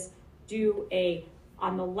is do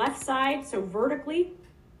on the left side, so vertically,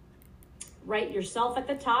 write yourself at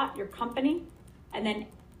the top, your company, and then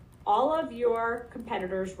all of your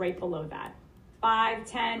competitors right below that, 5,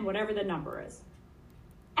 10, whatever the number is.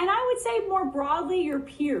 And I would say more broadly, your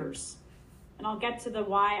peers. And I'll get to the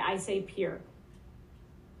why I say peer.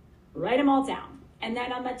 Write them all down. And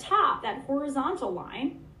then on the top, that horizontal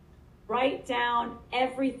line, write down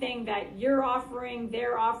everything that you're offering,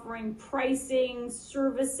 they're offering, pricing,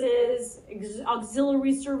 services,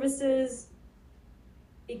 auxiliary services,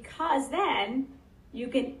 because then you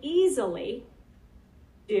can easily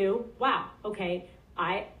do, wow, okay,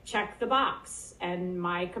 I check the box and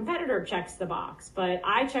my competitor checks the box, but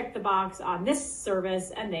I check the box on this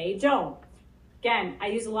service and they don't. Again, I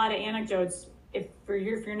use a lot of anecdotes. If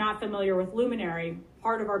you're not familiar with Luminary,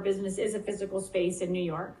 part of our business is a physical space in New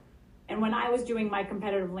York. And when I was doing my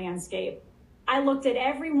competitive landscape, I looked at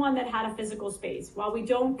everyone that had a physical space. While we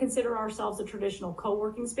don't consider ourselves a traditional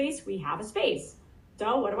co-working space, we have a space.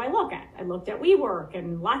 So what do I look at? I looked at WeWork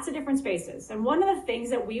and lots of different spaces. And one of the things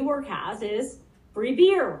that WeWork has is free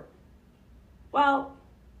beer. Well,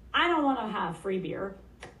 I don't want to have free beer,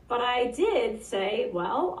 but I did say,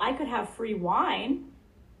 well, I could have free wine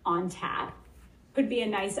on tap. Could be a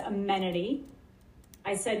nice amenity.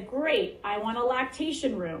 I said, great, I want a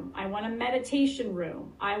lactation room. I want a meditation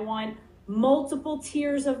room. I want multiple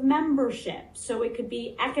tiers of membership so it could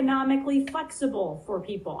be economically flexible for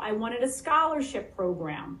people. I wanted a scholarship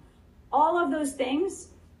program. All of those things,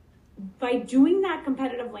 by doing that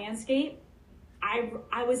competitive landscape,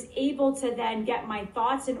 I was able to then get my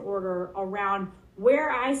thoughts in order around where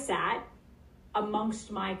I sat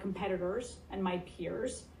amongst my competitors and my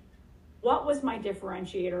peers, what was my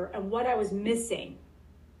differentiator and what I was missing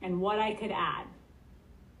and what I could add.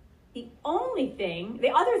 The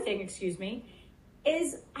other thing,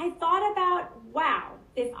 is I thought about, wow,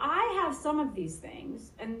 if I have some of these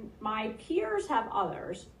things and my peers have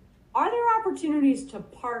others, are there opportunities to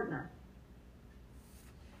partner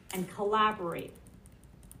and collaborate?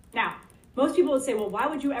 Now, most people would say, well, why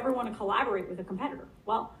would you ever want to collaborate with a competitor?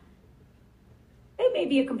 Well, they may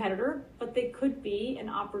be a competitor, but they could be an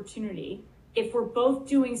opportunity if we're both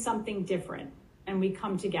doing something different and we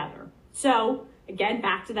come together. So again,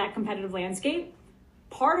 back to that competitive landscape.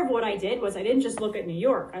 Part of what I did was I didn't just look at New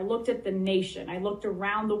York. I looked at the nation. I looked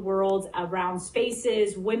around the world, around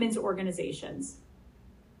spaces, women's organizations.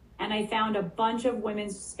 And I found a bunch of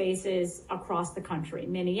women's spaces across the country,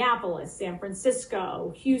 Minneapolis, San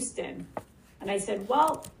Francisco, Houston. And I said,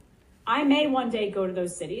 well, I may one day go to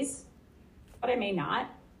those cities, but I may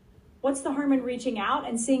not. What's the harm in reaching out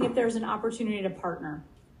and seeing if there's an opportunity to partner?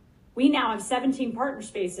 We now have 17 partner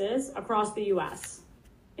spaces across the US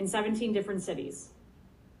in 17 different cities.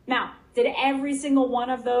 Now, did every single one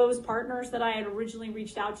of those partners that I had originally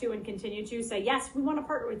reached out to and continue to say, yes, we want to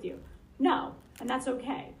partner with you? No, and that's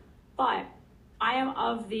okay. But I am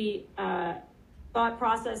of the thought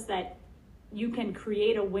process that you can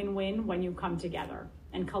create a win-win when you come together.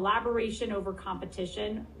 And collaboration over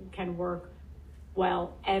competition can work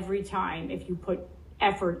well every time if you put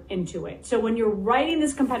effort into it. So when you're writing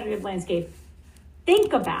this competitive landscape,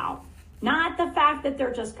 think about not the fact that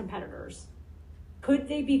they're just competitors. Could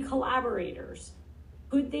they be collaborators?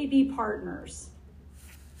 Could they be partners?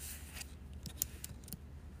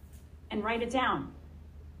 And write it down.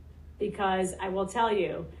 Because I will tell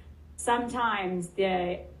you, sometimes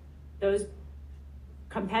those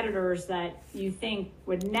competitors that you think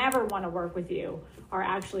would never want to work with you are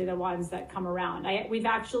actually the ones that come around.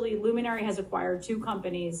 Luminary has acquired 2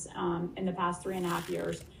 companies in the past 3.5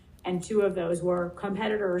 years, and 2 of those were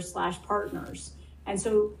competitors/partners. And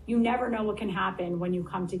so you never know what can happen when you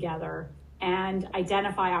come together and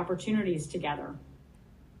identify opportunities together.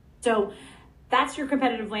 So that's your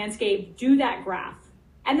competitive landscape. Do that graph.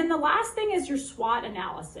 And then the last thing is your SWOT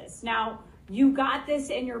analysis. Now, you got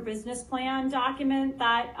this in your business plan document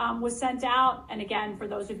that was sent out. And again, for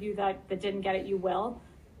those of you that didn't get it, you will.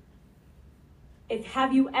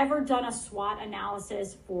 Have you ever done a SWOT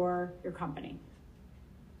analysis for your company?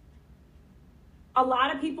 A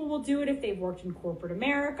lot of people will do it if they've worked in corporate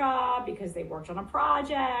America because they worked on a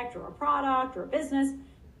project or a product or a business.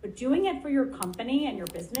 But doing it for your company and your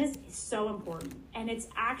business is so important. And it's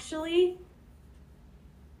actually,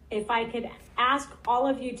 if I could ask all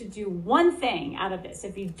of you to do one thing out of this,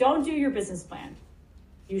 if you don't do your business plan,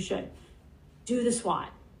 you should do the SWOT.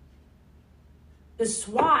 The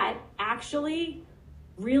SWOT actually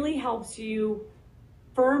really helps you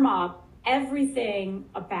firm up everything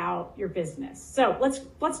about your business. So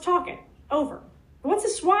let's talk it over. What's a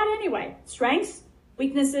SWOT anyway? Strengths,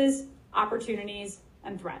 weaknesses, opportunities,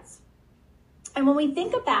 and threats. And when we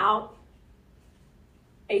think about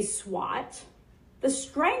a SWOT, the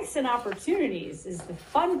strengths and opportunities is the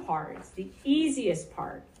fun part. It's the easiest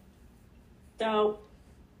part. So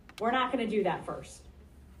we're not going to do that first.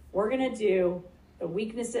 We're going to do the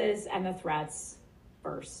weaknesses and the threats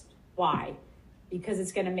first. Why? Because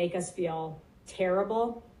it's going to make us feel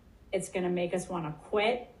terrible. It's going to make us want to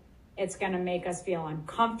quit. It's going to make us feel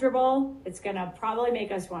uncomfortable. It's going to probably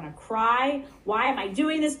make us want to cry. Why am I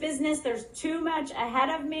doing this business? There's too much ahead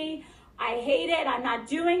of me. I hate it. I'm not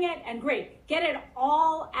doing it. And great, get it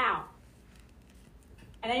all out.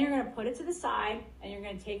 And then you're going to put it to the side and you're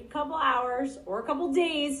going to take a couple hours or a couple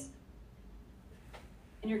days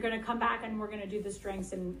and you're going to come back and we're going to do the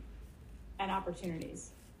strengths and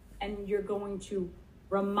opportunities. And you're going to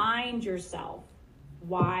remind yourself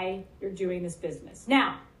why you're doing this business.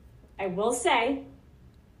 Now, I will say,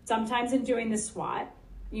 sometimes in doing the SWOT,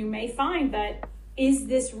 you may find that, is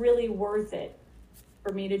this really worth it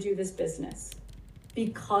for me to do this business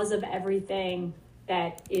because of everything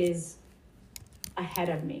that is ahead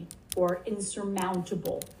of me or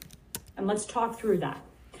insurmountable? And let's talk through that.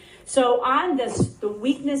 So on this, the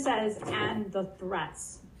weaknesses and the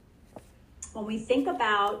threats, when we think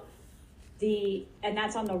about and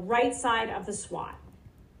that's on the right side of the SWOT.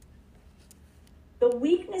 The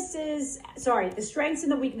strengths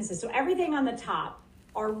and the weaknesses. So everything on the top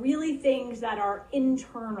are really things that are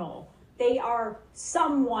internal. They are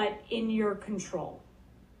somewhat in your control.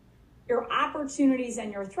 Your opportunities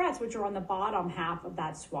and your threats, which are on the bottom half of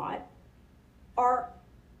that SWOT, are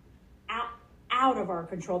out of our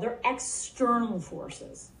control. They're external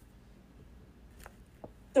forces.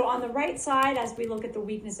 So on the right side, as we look at the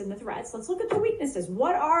weakness and the threats, let's look at the weaknesses.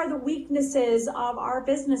 What are the weaknesses of our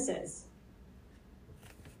businesses?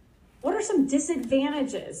 What are some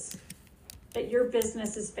disadvantages that your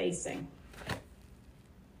business is facing?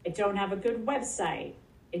 I don't have a good website.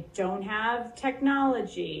 I don't have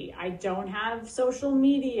technology. I don't have social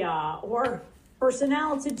media or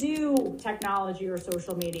personnel to do technology or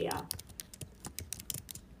social media.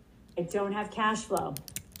 I don't have cash flow.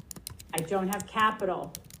 I don't have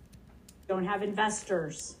capital. Don't have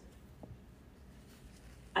investors.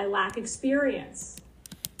 I lack experience,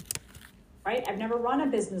 right? I've never run a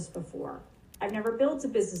business before. I've never built a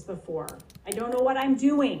business before. I don't know what I'm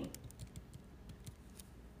doing.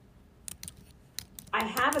 I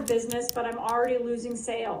have a business, but I'm already losing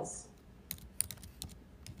sales.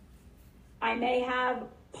 I may have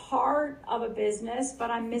part of a business, but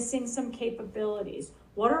I'm missing some capabilities.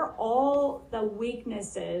 What are all the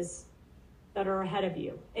weaknesses that are ahead of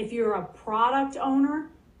you? If you're a product owner,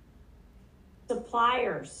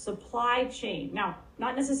 suppliers, supply chain. Now,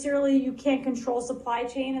 not necessarily you can't control supply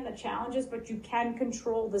chain and the challenges, but you can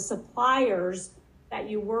control the suppliers that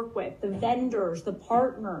you work with, the vendors, the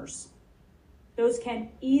partners. Those can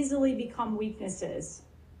easily become weaknesses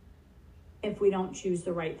if we don't choose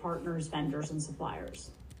the right partners, vendors, and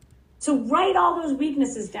suppliers. So write all those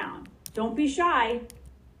weaknesses down. Don't be shy.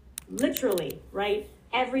 Literally, write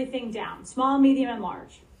everything down, small, medium, and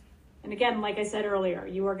large. And again, like I said earlier,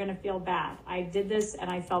 you are going to feel bad. I did this and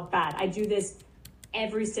I felt bad. I do this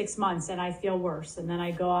every 6 months and I feel worse. And then I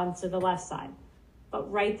go on to the left side.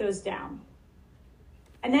 But write those down.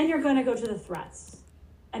 And then you're going to go to the threats.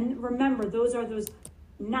 And remember, those are those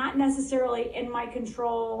not necessarily in my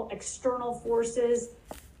control, external forces.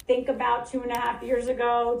 Think about 2.5 years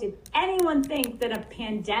ago. Did anyone think that a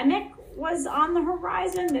pandemic was on the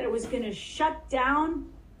horizon, that it was going to shut down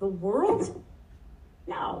the world?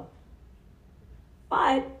 No.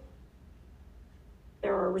 But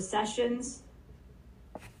there are recessions,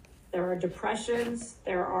 there are depressions,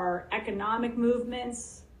 there are economic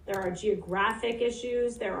movements, there are geographic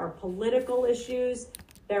issues, there are political issues,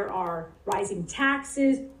 there are rising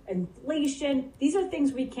taxes, inflation. These are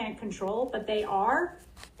things we can't control, but they are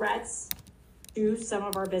threats to some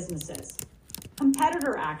of our businesses.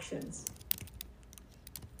 Competitor actions.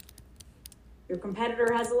 Your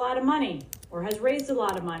competitor has a lot of money, or has raised a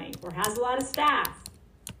lot of money, or has a lot of staff.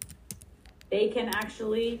 They can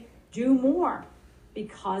actually do more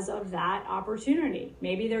because of that opportunity.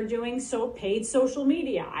 Maybe they're doing paid social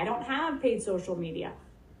media. I don't have paid social media.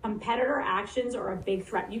 Competitor actions are a big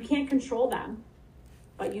threat. You can't control them,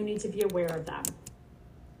 but you need to be aware of them.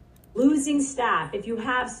 Losing staff, if you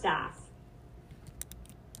have staff.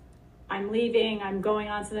 I'm leaving, I'm going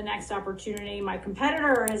on to the next opportunity. My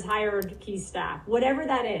competitor has hired key staff, whatever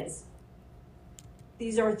that is.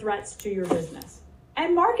 These are threats to your business.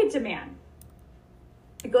 And market demand.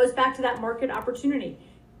 It goes back to that market opportunity.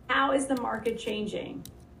 How is the market changing?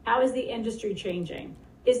 How is the industry changing?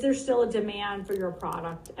 Is there still a demand for your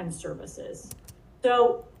product and services?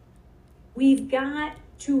 So we've got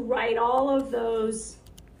to write all of those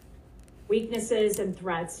weaknesses and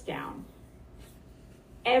threats down.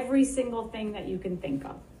 Every single thing that you can think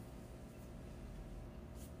of.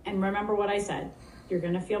 And remember what I said, you're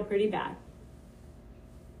going to feel pretty bad.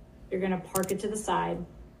 You're going to park it to the side,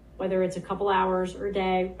 whether it's a couple hours or a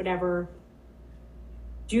day, whatever.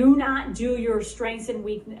 Do not do your strengths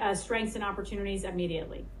and opportunities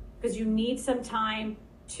immediately, because you need some time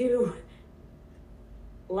to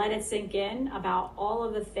let it sink in about all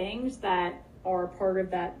of the things that are part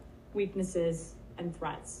of that weaknesses and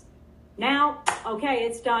threats. Now, okay,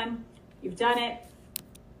 it's done. You've done it.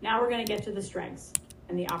 Now we're going to get to the strengths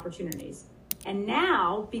and the opportunities. And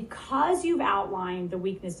now, because you've outlined the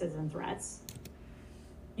weaknesses and threats,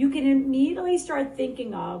 you can immediately start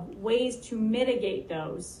thinking of ways to mitigate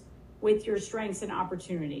those with your strengths and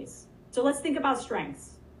opportunities. So let's think about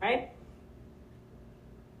strengths, right?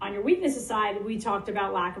 On your weaknesses side, we talked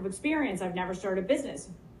about lack of experience. I've never started a business.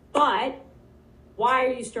 But why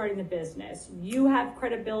are you starting the business? You have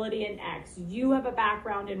credibility in X. You have a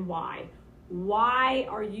background in Y. Why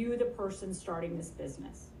are you the person starting this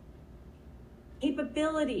business?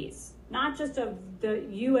 Capabilities, not just of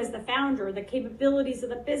you as the founder, the capabilities of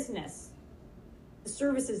the business, the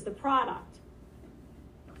services, the product.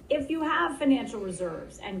 If you have financial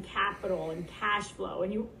reserves and capital and cash flow,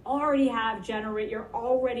 and you already you're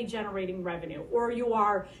already generating revenue, or you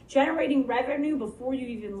are generating revenue before you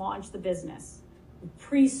even launch the business,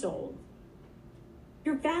 pre-sold,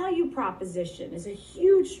 your value proposition is a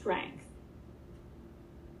huge strength.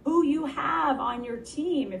 Who you have on your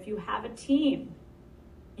team, if you have a team,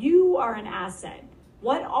 you are an asset.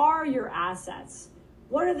 What are your assets?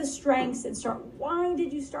 What are the strengths and why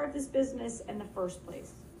did you start this business in the first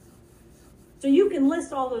place? So you can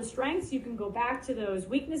list all those strengths. You can go back to those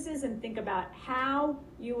weaknesses and think about how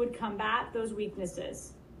you would combat those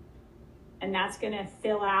weaknesses And that's going to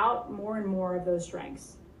fill out more and more of those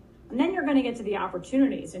strengths. And then you're going to get to the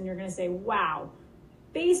opportunities and you're going to say, wow,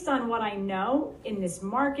 based on what I know in this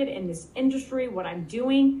market, in this industry, what I'm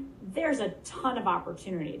doing, there's a ton of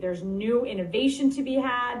opportunity. There's new innovation to be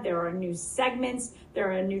had. There are new segments.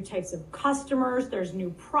 There are new types of customers. There's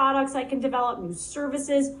new products I can develop, new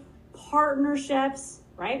services, partnerships,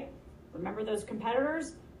 right? Remember those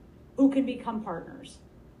competitors? Who can become partners?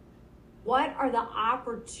 What are the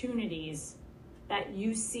opportunities that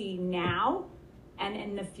you see now and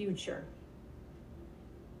in the future?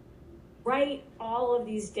 Write all of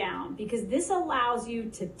these down because this allows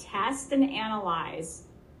you to test and analyze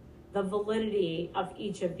the validity of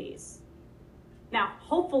each of these. Now,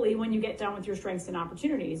 hopefully when you get done with your strengths and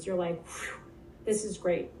opportunities, you're like, this is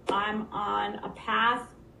great. I'm on a path.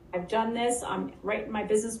 I've done this. I'm writing my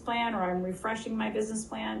business plan or I'm refreshing my business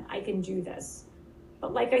plan. I can do this.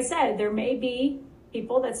 But like I said, there may be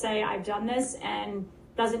people that say, I've done this and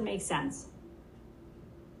doesn't make sense.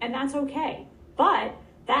 And that's okay. But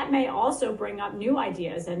that may also bring up new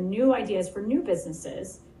ideas and new ideas for new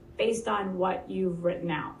businesses based on what you've written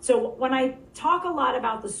out. So when I talk a lot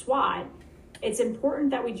about the SWOT, it's important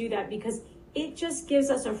that we do that because it just gives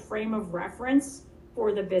us a frame of reference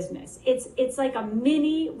for the business. It's like a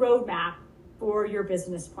mini roadmap for your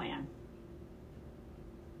business plan.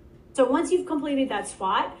 So once you've completed that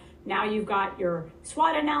SWOT, now you've got your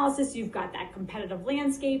SWOT analysis, you've got that competitive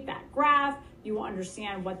landscape, that graph, you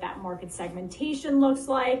understand what that market segmentation looks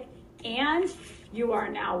like, and you are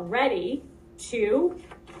now ready to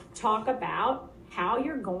talk about how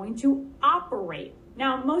you're going to operate.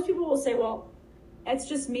 Now, most people will say, well, it's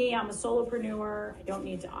just me, I'm a solopreneur, I don't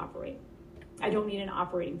need to operate. I don't need an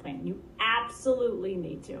operating plan. You absolutely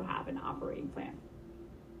need to have an operating plan.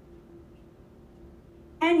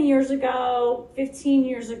 10 years ago, 15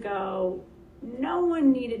 years ago, no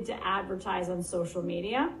one needed to advertise on social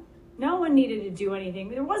media. No one needed to do anything.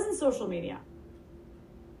 There wasn't social media.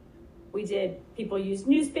 People used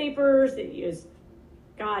newspapers, they used,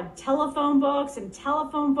 telephone books and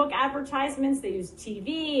telephone book advertisements. They used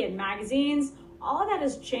TV and magazines. All of that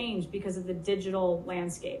has changed because of the digital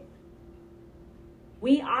landscape.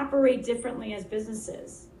 We operate differently as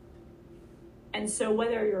businesses. And so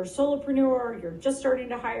whether you're a solopreneur, you're just starting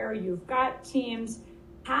to hire, you've got teams,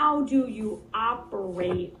 how do you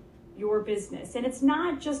operate your business? And it's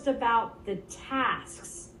not just about the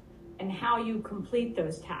tasks and how you complete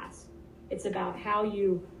those tasks. It's about how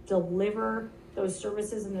you deliver those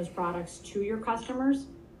services and those products to your customers.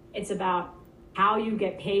 It's about how you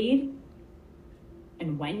get paid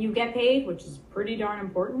and when you get paid, which is pretty darn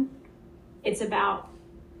important. It's about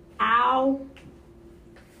how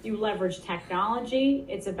you leverage technology.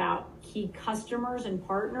 It's about key customers and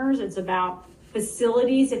partners. It's about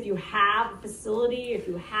facilities, if you have a facility, if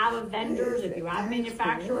you have vendors, if you have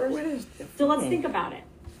manufacturers. So let's think about it.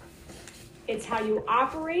 It's how you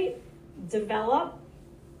operate, develop,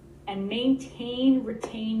 and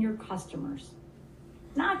retain your customers.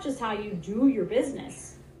 Not just how you do your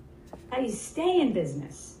business, how you stay in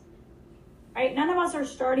business, right? None of us are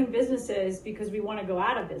starting businesses because we want to go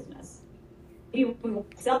out of business. We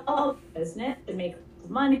want to sell a business to make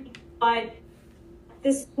money, but at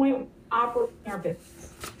this point, we operate our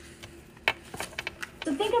business.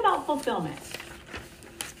 So think about fulfillment.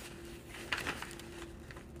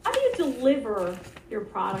 How do you deliver your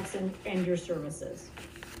products and your services?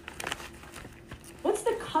 What's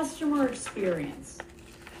the customer experience?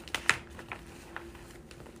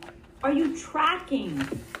 Are you tracking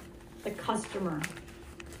the customer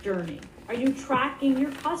journey? Are you tracking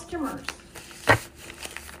your customers?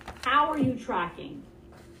 How are you tracking?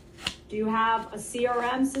 Do you have a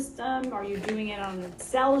CRM system? Are you doing it on an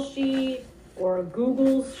Excel sheet or a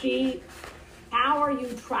Google sheet? How are you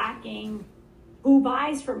tracking who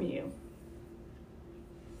buys from you?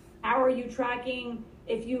 How are you tracking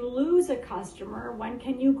if you lose a customer, when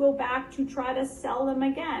can you go back to try to sell them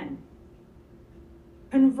again?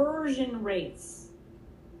 Conversion rates.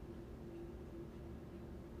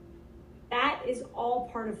 That is all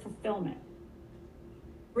part of fulfillment.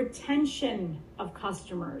 Retention of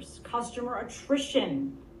customers, customer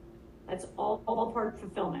attrition. That's all part of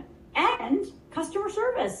fulfillment. And customer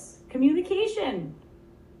service, communication.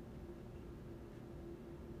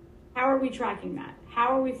 How are we tracking that?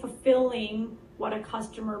 How are we fulfilling what a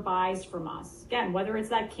customer buys from us? Again, whether it's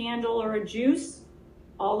that candle or a juice,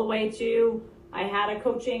 all the way to I had a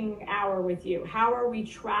coaching hour with you. How are we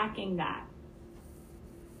tracking that?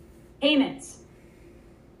 Payments.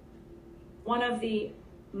 One of the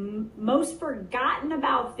most forgotten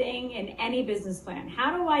about thing in any business plan.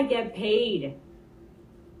 How do I get paid?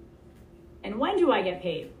 And when do I get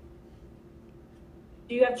paid?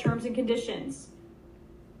 Do you have terms and conditions?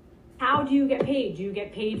 How do you get paid? Do you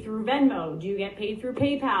get paid through Venmo? Do you get paid through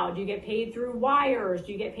PayPal? Do you get paid through wires?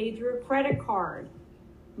 Do you get paid through a credit card?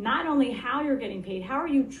 Not only how you're getting paid, how are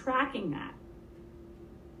you tracking that?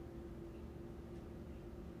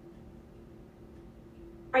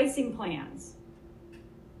 Pricing plans.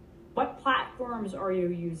 What platforms are you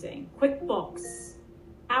using? QuickBooks.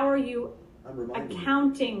 How are you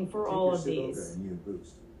accounting for all of these?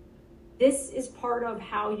 This is part of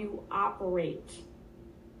how you operate.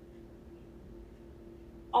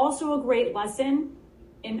 Also a great lesson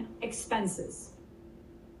in expenses.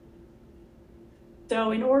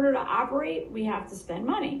 So in order to operate, we have to spend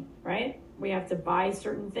money, right? We have to buy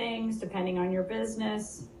certain things depending on your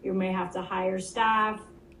business. You may have to hire staff.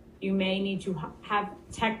 You may need to have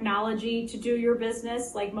technology to do your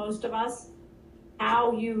business, like most of us.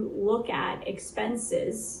 How you look at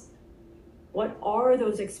expenses, what are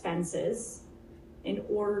those expenses in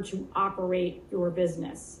order to operate your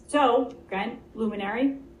business? So, again,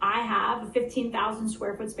 Luminary, I have a 15,000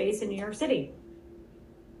 square foot space in New York City.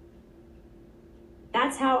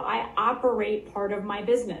 That's how I operate part of my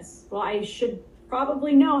business. Well, I should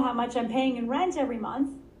probably know how much I'm paying in rent every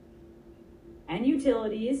month, and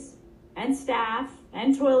utilities, and staff,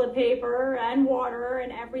 and toilet paper, and water,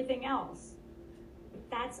 and everything else.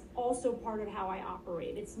 That's also part of how I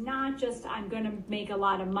operate. It's not just I'm going to make a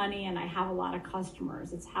lot of money and I have a lot of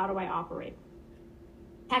customers. It's how do I operate?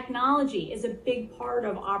 Technology is a big part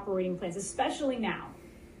of operating plans, especially now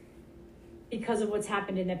because of what's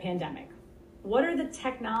happened in the pandemic. What are the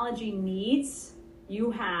technology needs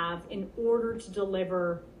you have in order to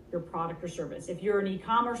deliver your product or service? If you're an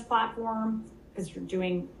e-commerce platform, because you're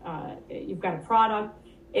doing, you've got a product.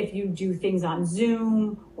 If you do things on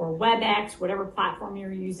Zoom or WebEx, whatever platform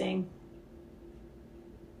you're using,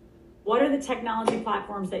 what are the technology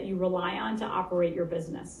platforms that you rely on to operate your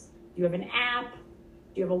business? Do you have an app?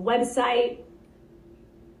 Do you have a website?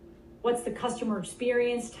 What's the customer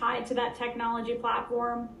experience tied to that technology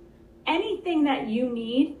platform? Anything that you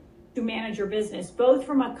need to manage your business, both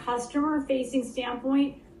from a customer-facing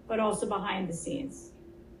standpoint, but also behind the scenes.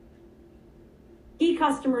 Key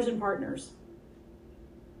customers and partners.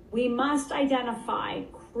 We must identify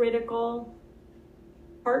critical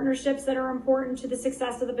partnerships that are important to the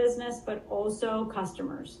success of the business, but also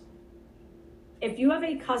customers. If you have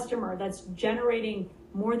a customer that's generating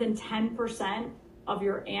more than 10% of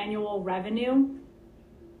your annual revenue,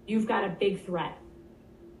 you've got a big threat.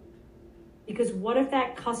 Because what if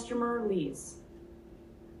that customer leaves?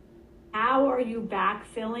 How are you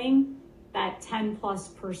backfilling that 10+%?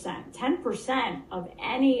 10% of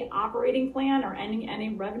any operating plan or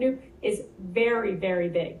any revenue is very, very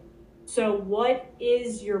big. So what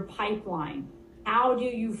is your pipeline? How do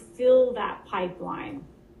you fill that pipeline?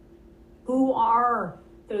 Who are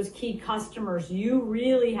those key customers you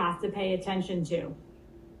really have to pay attention to?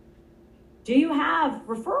 Do you have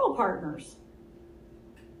referral partners?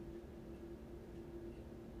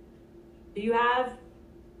 Do you have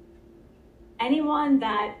anyone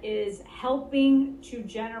that is helping to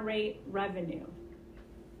generate revenue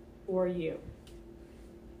for you?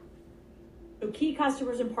 So key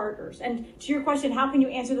customers and partners. And to your question, how can you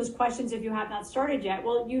answer those questions if you have not started yet?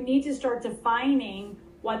 Well, you need to start defining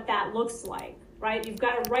what that looks like, right? You've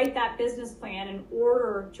got to write that business plan in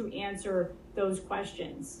order to answer those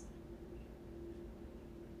questions.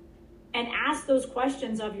 And ask those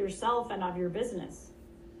questions of yourself and of your business.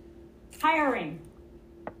 Hiring.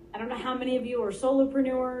 I don't know how many of you are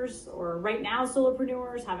solopreneurs or right now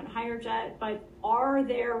solopreneurs, haven't hired yet, but are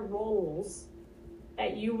there roles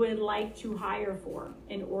that you would like to hire for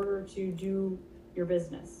in order to do your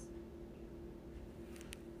business?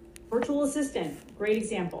 Virtual assistant, great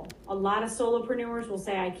example. A lot of solopreneurs will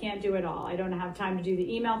say, I can't do it all. I don't have time to do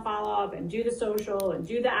the email follow-up and do the social and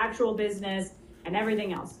do the actual business and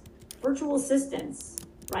everything else. Virtual assistants,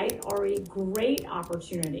 right, are a great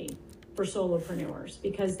opportunity for solopreneurs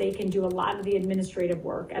because they can do a lot of the administrative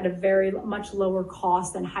work at a very much lower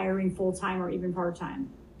cost than hiring full-time or even part-time.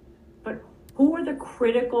 But who are the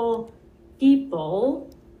critical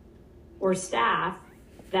people or staff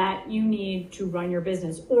that you need to run your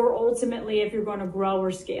business, or ultimately if you're going to grow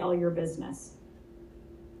or scale your business?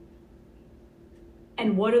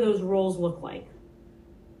 And what do those roles look like?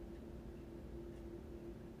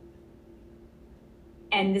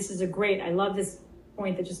 And this is a great, I love this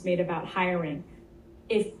point that just made about hiring.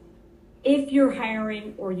 If you're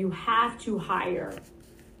hiring or you have to hire,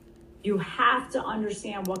 you have to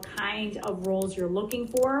understand what kind of roles you're looking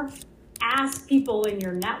for. Ask people in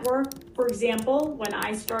your network. For example, when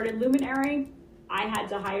I started Luminary, I had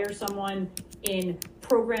to hire someone in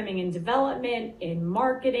programming and development, in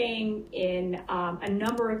marketing, in a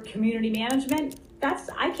number of community management.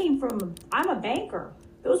 I'm a banker.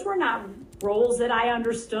 Those were not roles that I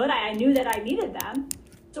understood. I knew that I needed them.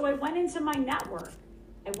 So I went into my network.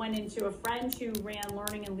 I went into a friend who ran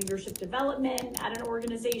learning and leadership development at an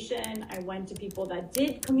organization. I went to people that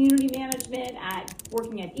did community management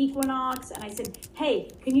working at Equinox. And I said,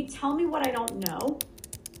 hey, can you tell me what I don't know?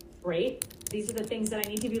 Great. These are the things that I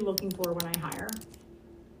need to be looking for when I hire.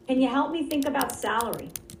 Can you help me think about salary?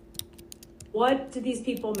 What do these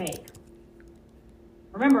people make?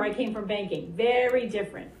 Remember, I came from banking, very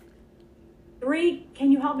different. 3,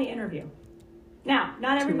 can you help me interview? Now,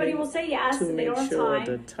 not everybody will say yes, they don't have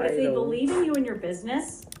time, but if they believe in you and your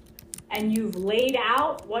business, and you've laid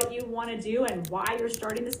out what you want to do and why you're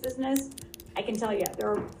starting this business, I can tell you,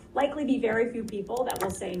 there will likely be very few people that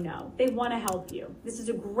will say no. They want to help you. This is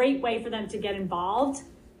a great way for them to get involved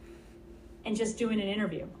and just doing an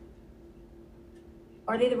interview.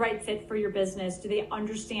 Are they the right fit for your business? Do they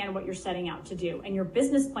understand what you're setting out to do? And your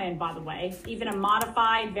business plan, by the way, even a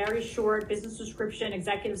modified, very short business description,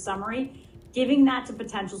 executive summary, giving that to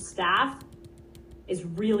potential staff is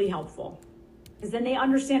really helpful, because then they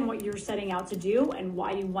understand what you're setting out to do and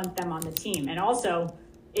why you want them on the team. And also,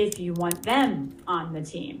 if you want them on the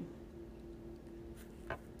team.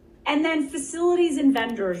 And then facilities and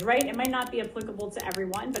vendors, right? It might not be applicable to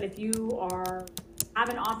everyone, but if you have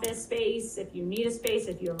an office space, if you need a space,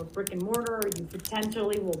 if you have a brick and mortar, you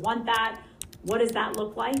potentially will want that. What does that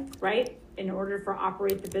look like, right? In order for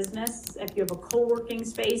operate the business, if you have a co-working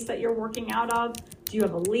space that you're working out of, do you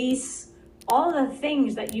have a lease? All the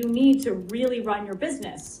things that you need to really run your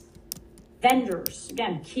business. Vendors,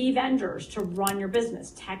 again, key vendors to run your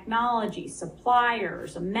business, technology,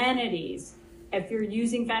 suppliers, amenities, if you're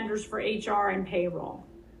using vendors for HR and payroll.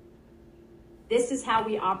 This is how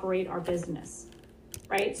we operate our business,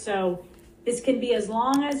 right? So this can be as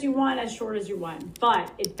long as you want, as short as you want,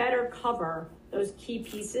 but it better cover those key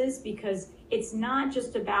pieces, because it's not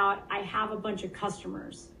just about, I have a bunch of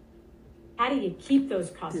customers. How do you keep those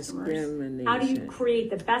customers? How do you create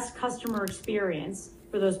the best customer experience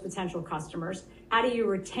for those potential customers? How do you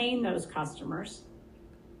retain those customers?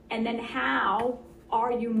 And then how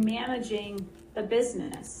are you managing the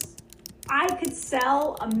business? I could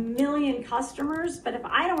sell 1 million customers, but if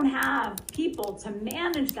I don't have people to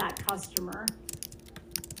manage that customer,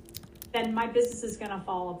 then my business is going to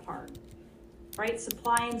fall apart, right?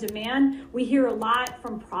 Supply and demand. We hear a lot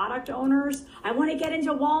from product owners. I want to get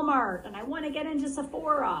into Walmart and I want to get into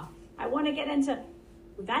Sephora. I want to get into,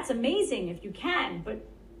 that's amazing if you can, but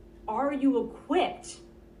are you equipped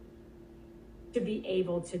to be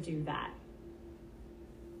able to do that?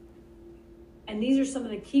 And these are some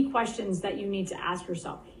of the key questions that you need to ask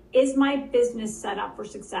yourself. Is my business set up for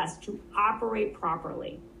success to operate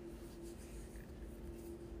properly?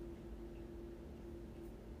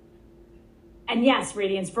 And yes,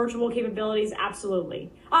 Radiance, virtual capabilities, absolutely.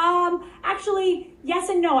 Actually, yes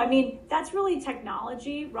and no. I mean, that's really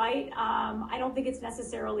technology, right? I don't think it's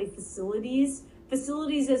necessarily facilities.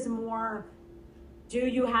 Facilities is more, do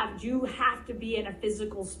you have to be in a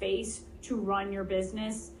physical space to run your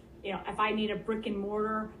business? You know, if I need a brick and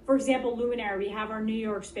mortar, for example, Luminary, we have our New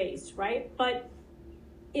York space, right? But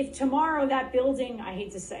if tomorrow that building, I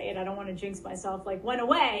hate to say it, I don't want to jinx myself, like went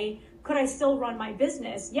away, could I still run my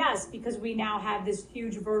business? Yes, because we now have this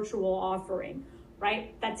huge virtual offering,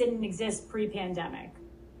 right? That didn't exist pre-pandemic.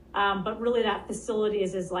 But really that facility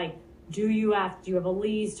is like, do you have a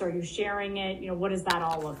lease? Are you sharing it? You know, what does that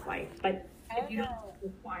all look like? But if you don't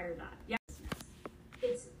require that, yes,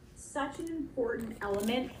 it's such an important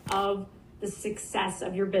element of the success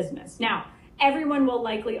of your business. Now, everyone will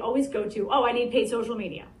likely always go to, oh, I need paid social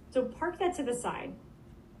media. So park that to the side.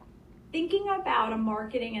 Thinking about a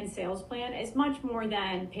marketing and sales plan is much more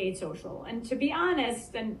than paid social. And to be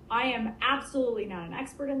honest, and I am absolutely not an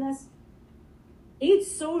expert in this, paid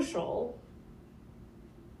social,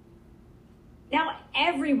 now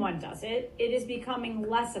everyone does it. It is becoming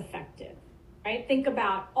less effective, right? Think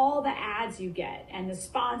about all the ads you get and the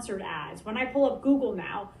sponsored ads. When I pull up Google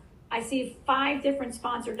now, I see 5 different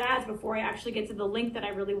sponsored ads before I actually get to the link that I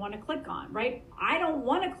really want to click on, right? I don't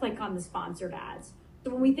want to click on the sponsored ads. So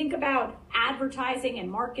when we think about advertising and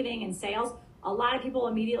marketing and sales, a lot of people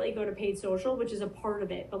immediately go to paid social, which is a part of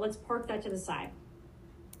it, but let's park that to the side.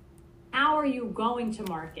 How are you going to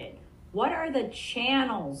market? What are the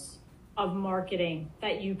channels of marketing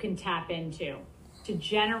that you can tap into to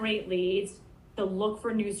generate leads, to look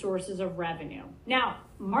for new sources of revenue? Now,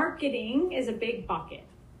 marketing is a big bucket.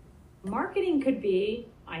 Marketing could be,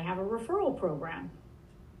 I have a referral program.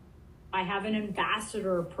 I have an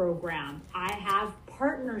ambassador program. I have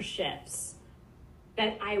partnerships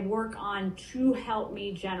that I work on to help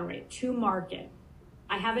me generate, to market.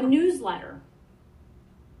 I have a newsletter.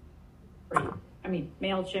 Free. I mean,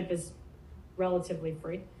 MailChimp is relatively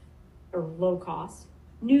free or low cost.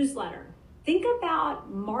 Newsletter. Think about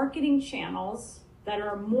marketing channels that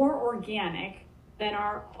are more organic than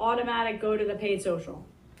our automatic go to the paid social.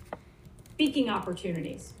 Speaking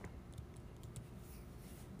opportunities.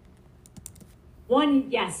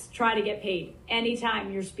 One, yes, try to get paid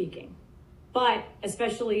anytime you're speaking, but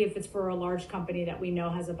especially if it's for a large company that we know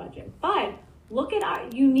has a budget. But look at our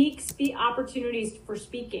unique opportunities for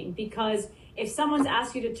speaking, because if someone's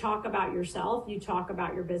asked you to talk about yourself, you talk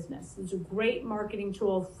about your business. It's a great marketing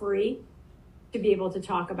tool, free, to be able to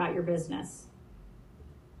talk about your business.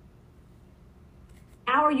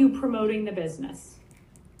 How are you promoting the business?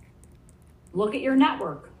 Look at your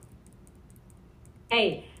network.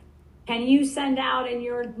 Hey, can you send out in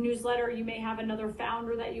your newsletter, you may have another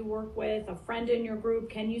founder that you work with, a friend in your group,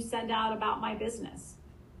 can you send out about my business?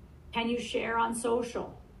 Can you share on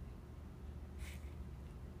social?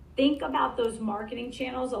 Think about those marketing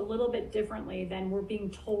channels a little bit differently than we're being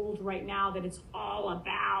told right now that it's all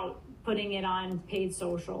about putting it on paid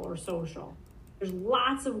social or social. There's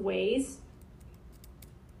lots of ways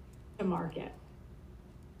to market.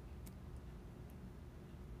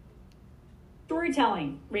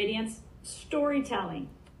 Storytelling, Radiance, storytelling.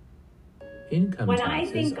 Income When I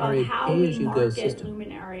taxes think are of a how we pay-as-you-go market system.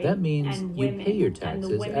 Luminary That means and you women pay your and the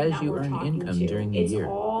taxes women as that you we're earn talking income to, during the it's year.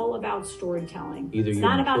 all about storytelling. Either It's your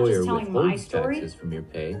not about employer just telling my withholds story. taxes from your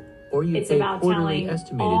pay, or you It's pay about quarterly telling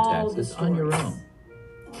estimated all the taxes on your stories. own.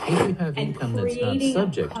 If you have And income that's not creating a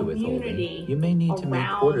subject to withholding, community you may need to make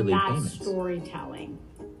around quarterly that payments. storytelling.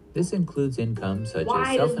 This includes income such Why as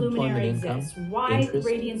does self-employment Luminary income, exist? Why, interest,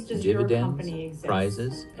 Radiance, does your dividends, company exist?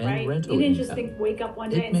 prizes, and Right? rental You didn't income. just think, wake up one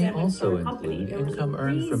day It and may say, I'm going to also start a company. include There was a income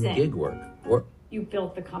earned from reason gig work or you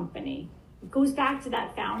built the company. It goes back to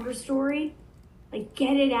that founder story. Like,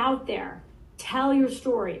 get it out there. Tell your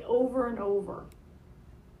story over and over.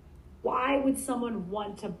 Why would someone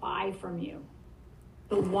want to buy from you?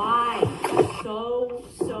 The why is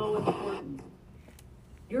so important.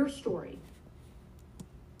 Your story.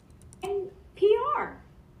 And PR.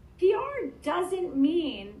 PR doesn't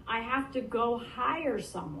mean I have to go hire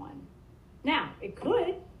someone. Now, it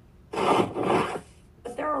could, but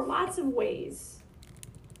there are lots of ways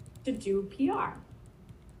to do PR.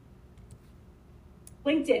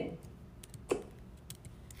 LinkedIn.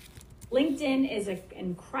 LinkedIn is an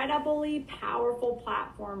incredibly powerful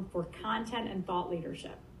platform for content and thought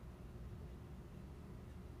leadership.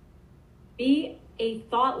 Be a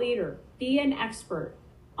thought leader, be an expert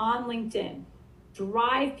on LinkedIn.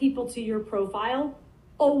 Drive people to your profile,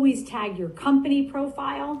 always tag your company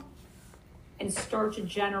profile, and start to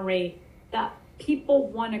generate that people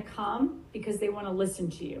want to come because they want to listen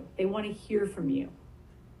to you. They want to hear from you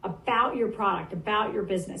about your product, about your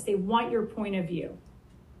business. They want your point of view.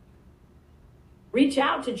 Reach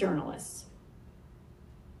out to journalists.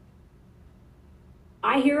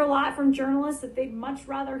 I hear a lot from journalists that they'd much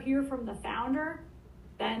rather hear from the founder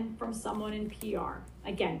than from someone in PR.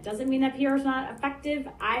 Again, doesn't mean that PR is not effective.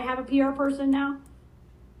 I have a PR person now,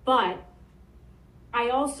 but I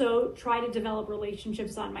also try to develop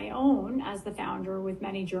relationships on my own as the founder with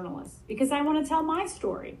many journalists because I want to tell my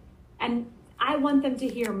story and I want them to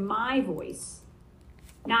hear my voice,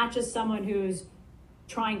 not just someone who's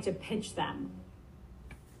trying to pitch them.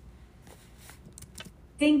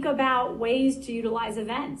 Think about ways to utilize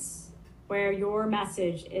events where your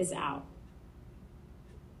message is out.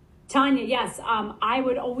 Tanya, yes, I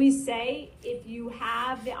would always say if you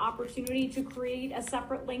have the opportunity to create a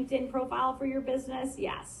separate LinkedIn profile for your business,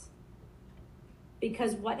 yes.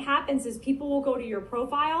 Because what happens is people will go to your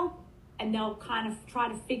profile and they'll kind of try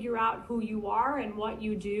to figure out who you are and what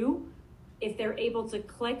you do. If they're able to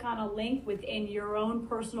click on a link within your own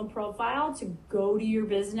personal profile to go to your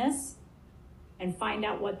business and find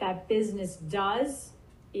out what that business does,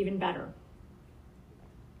 even better.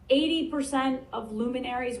 80% of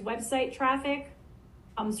Luminary's website traffic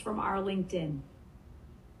comes from our LinkedIn,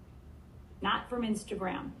 not from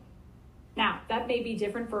Instagram. Now, that may be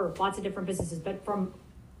different for lots of different businesses, but from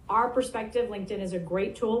our perspective, LinkedIn is a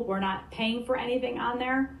great tool. We're not paying for anything on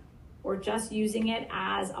there. We're just using it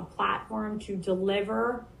as a platform to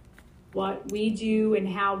deliver what we do and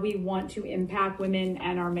how we want to impact women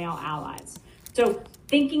and our male allies. So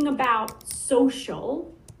thinking about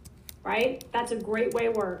social, right? That's a great way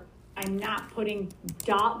where I'm not putting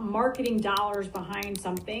marketing dollars behind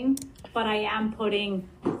something, but I am putting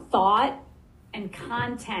thought and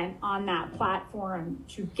content on that platform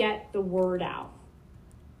to get the word out.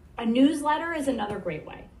 A newsletter is another great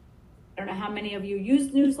way. I don't know how many of you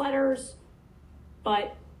use newsletters,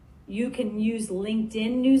 but you can use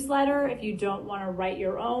LinkedIn newsletter if you don't want to write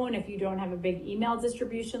your own, if you don't have a big email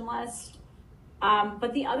distribution list.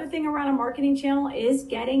 But the other thing around a marketing channel is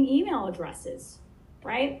getting email addresses,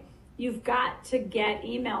 right? You've got to get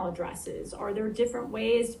email addresses. Are there different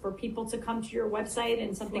ways for people to come to your website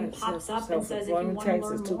and something pops up and says, if you want to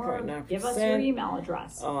learn more, give us your email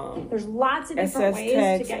address? There's lots of different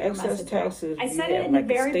ways to get your message out. I said it in the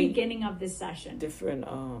very beginning of this session. Different,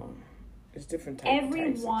 it's different types.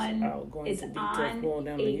 Everyone is on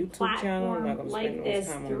a platform like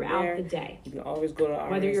this throughout the day. You can always go to RS.gov.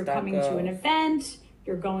 Whether you're coming to an event,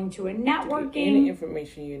 you're going to a networking. Any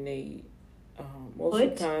information you need. Most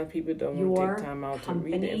of the time, people don't want to take time out to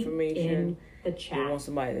read the information. In the chat. They want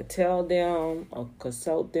somebody to tell them or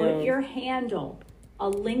consult them. Put your handle, a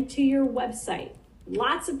link to your website.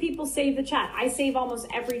 Lots of people save the chat. I save almost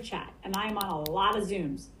every chat, and I'm on a lot of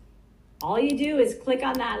Zooms. All you do is click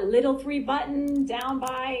on that little 3 button down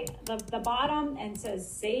by the bottom and says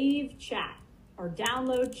save chat or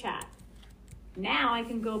download chat. Now I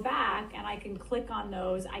can go back and I can click on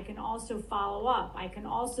those. I can also follow up. I can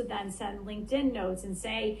also then send LinkedIn notes and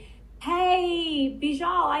say, hey,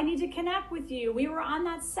 Bijal, I need to connect with you. We were on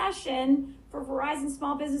that session for Verizon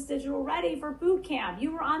Small Business Digital Ready for boot camp.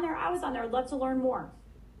 You were on there. I was on there. I'd love to learn more.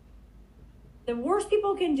 The worst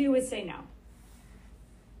people can do is say no.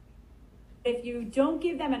 If you don't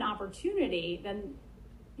give them an opportunity, then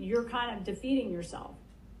you're kind of defeating yourself.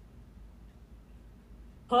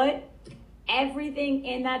 Put everything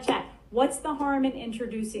in that chat. What's the harm in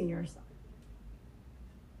introducing yourself?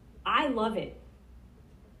 I love it.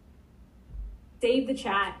 Save the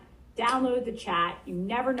chat, download the chat. You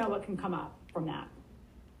never know what can come up from that.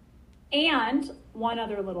 And one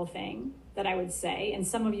other little thing that I would say, and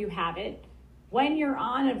some of you have it, when you're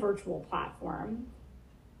on a virtual platform,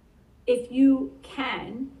 if you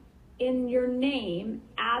can, in your name,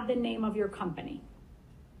 add the name of your company.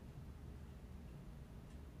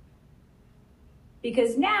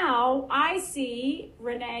 Because now I see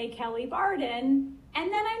Renee Kelly Barden,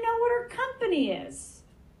 and then I know what her company is.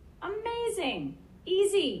 Amazing.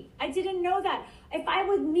 Easy. I didn't know that. If I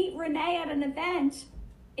would meet Renee at an event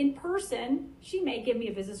in person, she may give me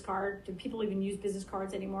a business card. Do people even use business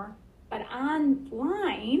cards anymore? But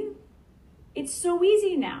online, it's so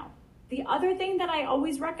easy now. The other thing that I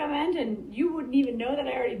always recommend, and you wouldn't even know that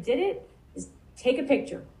I already did it, is take a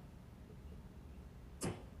picture.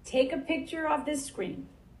 Take a picture of this screen.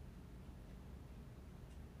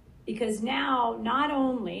 Because now, not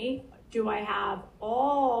only do I have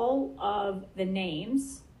all of the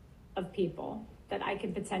names of people that I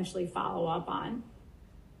could potentially follow up on,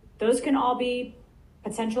 those can all be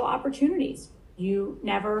potential opportunities. You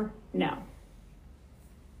never know.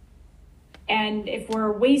 And if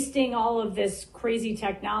we're wasting all of this crazy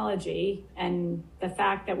technology and the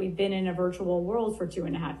fact that we've been in a virtual world for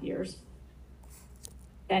 2.5 years,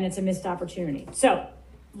 then it's a missed opportunity. So,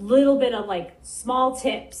 little bit of like small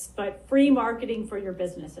tips, but free marketing for your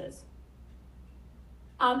businesses.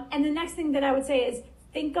 And the next thing that I would say is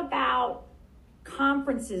think about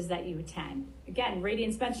conferences that you attend. Again,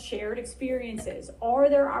 Radiant Spence shared experiences. Are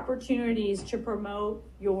there opportunities to promote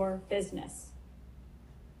your business?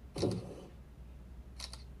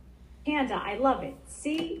 Panda, I love it.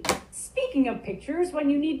 See, speaking of pictures, when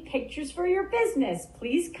you need pictures for your business,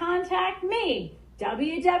 please contact me.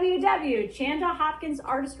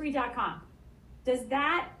 www.ChandaHopkinsArtistry.com. Does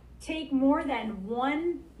that take more than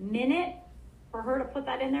 1 minute for her to put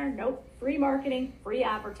that in there? Nope. Free marketing, free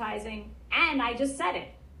advertising, and I just said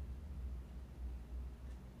it.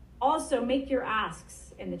 Also, make your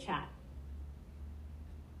asks in the chat.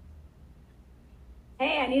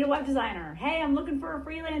 Hey, I need a web designer. Hey, I'm looking for a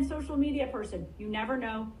freelance social media person. You never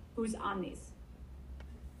know who's on these.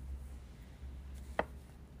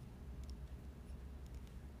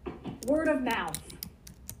 Word of mouth.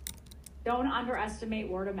 Don't underestimate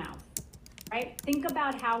word of mouth, right? Think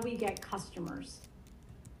about how we get customers.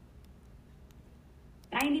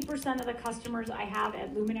 90% of the customers I have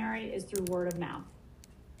at Luminary is through word of mouth.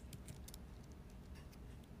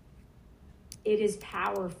 It is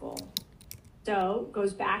powerful. So it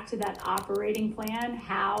goes back to that operating plan.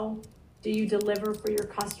 How do you deliver for your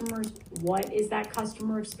customers? What is that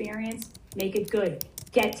customer experience? Make it good.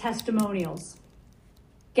 Get testimonials.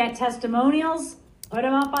 Get testimonials, put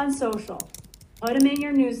them up on social, put them in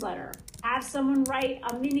your newsletter. Have someone write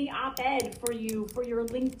a mini op-ed for you for your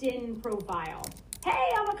LinkedIn profile. Hey,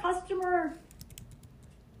 I'm a customer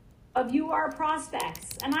of UR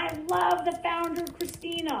Prospects, and I love the founder,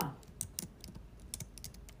 Christina.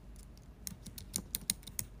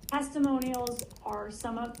 Testimonials are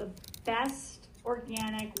some of the best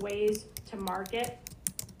organic ways to market.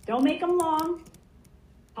 Don't make them long,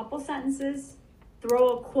 couple sentences, throw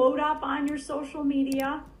a quote up on your social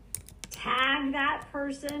media, tag that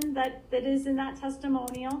person that is in that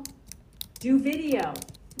testimonial, do video.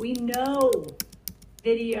 We know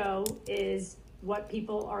video is what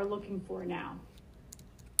people are looking for now.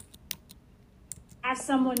 Have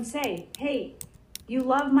someone say, hey, you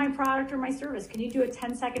love my product or my service. Can you do a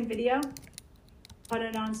 10-second video? Put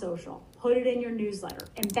it on social. Put it in your newsletter.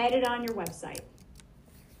 Embed it on your website.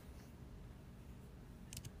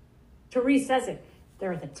 Therese says it.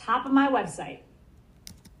 They're at the top of my website.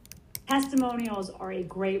 Testimonials are a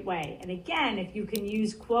great way. And again, if you can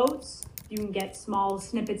use quotes, you can get small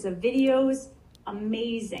snippets of videos.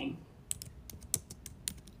 Amazing.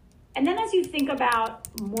 And then as you think about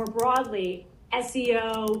more broadly,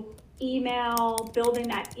 SEO, email, building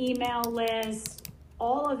that email list,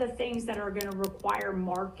 all of the things that are going to require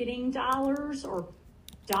marketing dollars or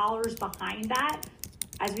dollars behind that,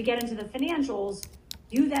 as we get into the financials,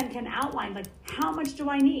 you then can outline, like, how much do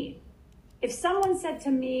I need? If someone said to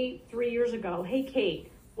me 3 years ago, hey,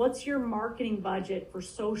 Kate, what's your marketing budget for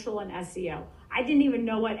social and SEO? I didn't even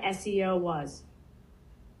know what SEO was.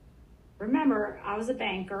 Remember, I was a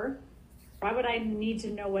banker. Why would I need to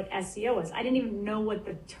know what SEO is? I didn't even know what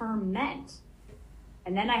the term meant.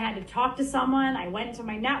 And then I had to talk to someone. I went to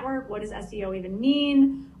my network. What does SEO even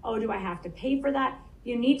mean? Oh, do I have to pay for that?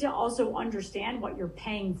 You need to also understand what you're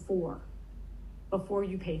paying for before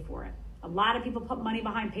you pay for it. A lot of people put money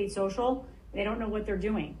behind paid social. They don't know what they're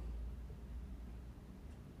doing.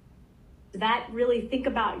 So that really, think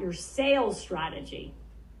about your sales strategy,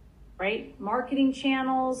 right? Marketing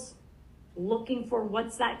channels, looking for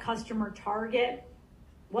what's that customer target.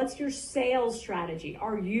 What's your sales strategy?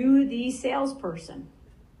 Are you the salesperson,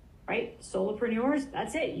 right? Solopreneurs,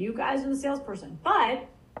 that's it. You guys are the salesperson. But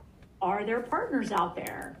are there partners out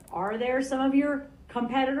there? Are there some of your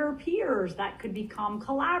competitor peers that could become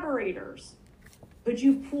collaborators? Could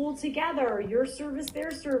you pool together your service,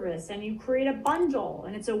 their service, and you create a bundle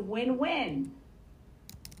and it's a win-win?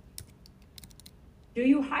 Do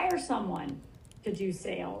you hire someone to do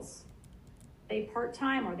sales? Are they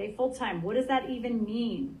part-time? Are they full-time? What does that even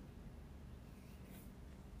mean?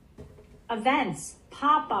 Events,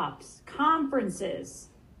 pop-ups, conferences,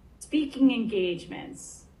 speaking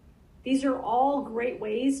engagements. These are all great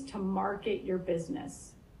ways to market your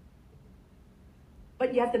business.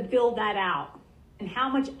 But you have to build that out. And how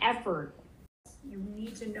much effort you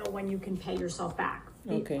need to know when you can pay yourself back.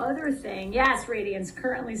 The other thing, yes, Radiance,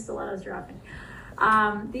 currently stilettos dropping.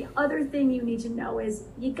 The other thing you need to know is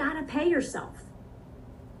you gotta pay yourself.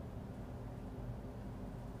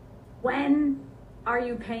 When are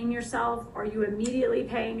you paying yourself? Are you immediately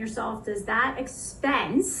paying yourself? Does that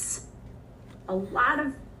expense, a lot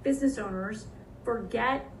of business owners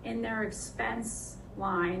forget in their expense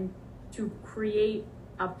line to create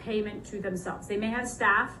a payment to themselves. They may have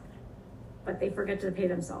staff, but they forget to pay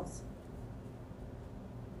themselves.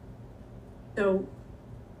 So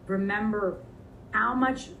remember, how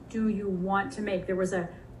much do you want to make? There was I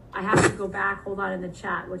have to go back, hold on, in the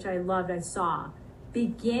chat, which I loved, I saw.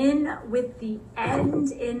 Begin with the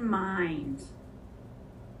end in mind.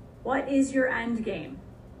 What is your end game?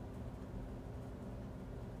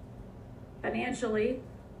 Financially,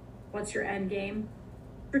 what's your end game?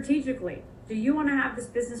 Strategically, do you want to have this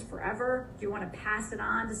business forever? Do you want to pass it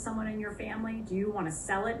on to someone in your family? Do you want to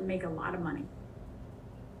sell it and make a lot of money?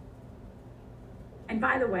 And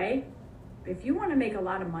by the way, if you want to make a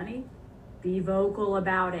lot of money, be vocal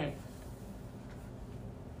about it.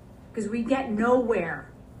 Because we get nowhere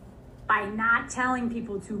by not telling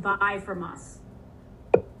people to buy from us.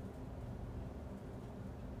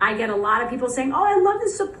 I get a lot of people saying, oh, I'd love to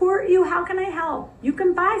support you. How can I help? You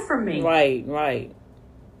can buy from me. Right, right.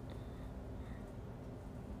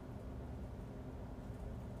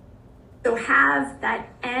 So have that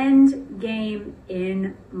end game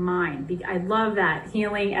in mind. I love that.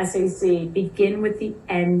 Healing SAC. Begin with the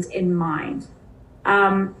end in mind.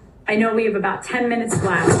 I know we have about 10 minutes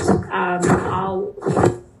left. I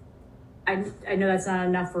know that's not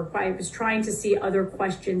enough for, I was trying to see other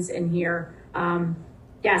questions in here.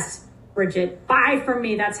 Yes, Bridget, buy from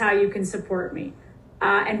me. That's how you can support me.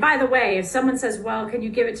 And by the way, if someone says, well, can you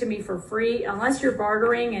give it to me for free? Unless you're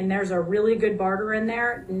bartering and there's a really good barter in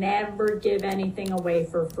there, never give anything away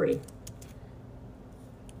for free.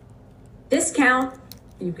 Discount,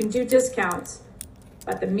 you can do discounts,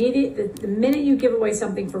 but the minute you give away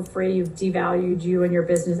something for free, you've devalued you and your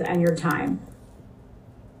business and your time.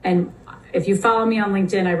 And if you follow me on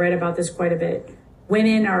LinkedIn, I write about this quite a bit.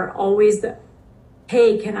 Women are always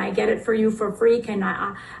hey, can I get it for you for free?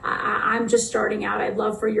 I'm just starting out. I'd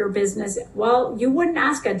love for your business. Well, you wouldn't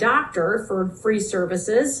ask a doctor for free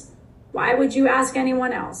services. Why would you ask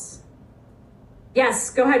anyone else? Yes,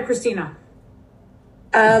 go ahead, Christina.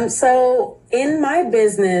 So in my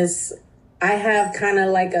business, I have kind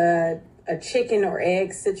of like a chicken or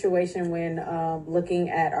egg situation when looking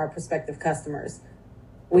at our prospective customers.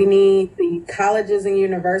 We need the colleges and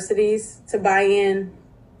universities to buy in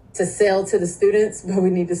to sell to the students, but we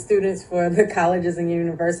need the students for the colleges and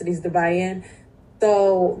universities to buy in.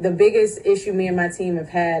 So the biggest issue me and my team have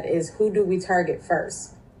had is who do we target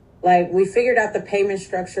first? Like, we figured out the payment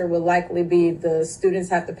structure will likely be the students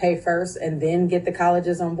have to pay first and then get the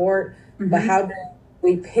colleges on board. Mm-hmm. But how do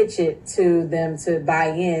we pitch it to them to buy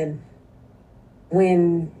in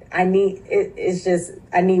when I need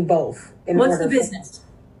I need both. What's the business?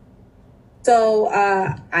 So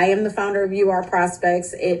I am the founder of UR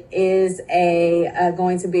Prospects. It is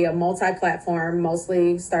going to be a multi-platform,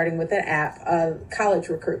 mostly starting with an app, college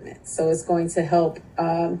recruitment. So it's going to help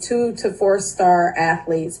 2 to 4-star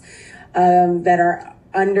athletes that are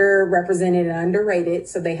underrepresented and underrated.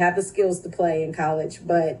 So they have the skills to play in college,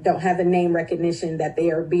 but don't have the name recognition that they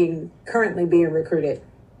are currently being recruited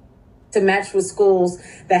to match with schools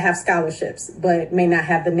that have scholarships, but may not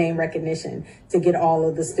have the name recognition to get all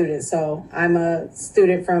of the students. So I'm a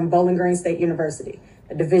student from Bowling Green State University,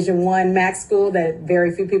 a Division I MAC school that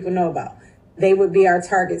very few people know about. They would be our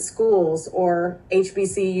target schools, or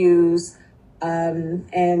HBCUs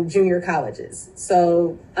and junior colleges.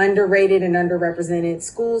 So underrated and underrepresented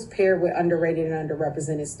schools paired with underrated and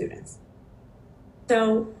underrepresented students.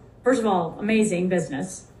 So first of all, amazing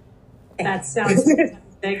business. That sounds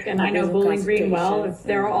and I know Bowling Green well. If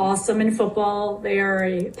they're awesome in football, they are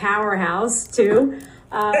a powerhouse too.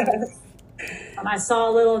 And I saw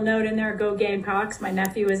a little note in there, go Gamecocks. My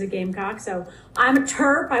nephew is a Gamecock. So I'm a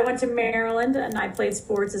Terp. I went to Maryland and I played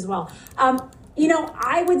sports as well.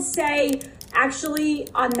 I would say actually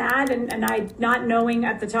on that, and I not knowing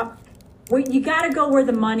at the top, you got to go where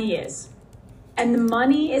the money is. And the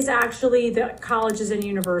money is actually the colleges and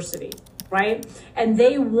university, right? And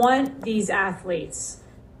they want these athletes.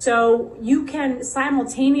 So you can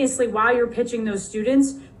simultaneously, while you're pitching those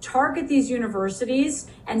students, target these universities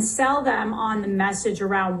and sell them on the message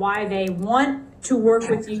around why they want to work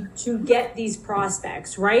with you to get these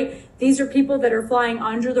prospects, right? These are people that are flying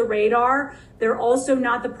under the radar. They're also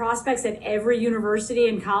not the prospects that every university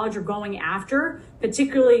and college are going after,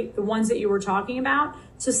 particularly the ones that you were talking about.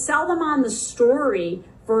 So sell them on the story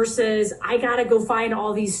versus I got to go find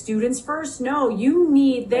all these students first. No, you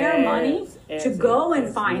need their money to go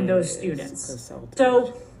and find those students.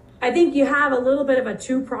 So I think you have a little bit of a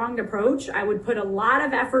two-pronged approach. I would put a lot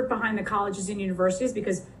of effort behind the colleges and universities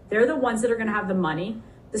because they're the ones that are going to have the money.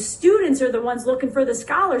 The students are the ones looking for the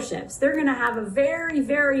scholarships. They're going to have a very,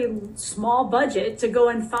 very small budget to go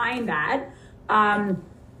and find that.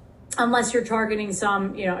 Unless you're targeting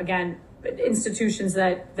some, again, institutions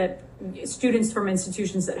that students from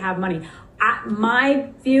institutions that have money. My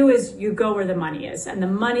view is you go where the money is, and the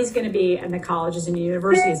money's going to be in the colleges and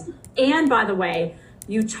universities. And by the way,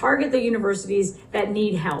 you target the universities that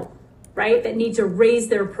need help, right? That need to raise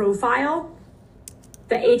their profile.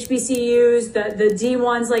 The HBCUs, the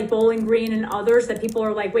D1s like Bowling Green and others that people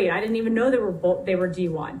are like, wait, I didn't even know they were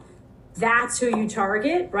D1. That's who you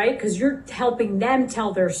target, right? Because you're helping them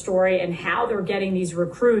tell their story and how they're getting these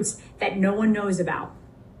recruits that no one knows about.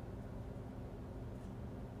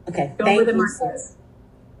 Okay, thank you.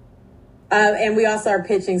 And we also are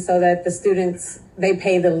pitching so that the students, they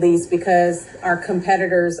pay the least because our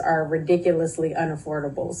competitors are ridiculously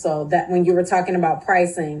unaffordable. So that when you were talking about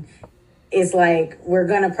pricing, it's like we're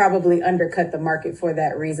going to probably undercut the market for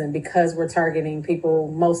that reason because we're targeting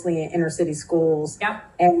people mostly in inner city schools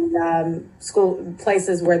and school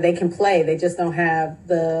places where they can play. They just don't have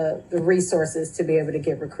the resources to be able to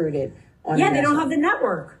get recruited. They don't have the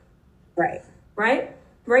network. Right.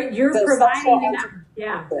 You're providing the network.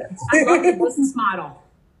 Yeah. I love the business model.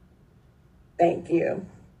 Thank you.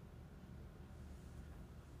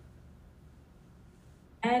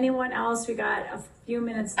 Anyone else? We got a few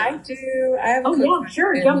minutes left. I do. I have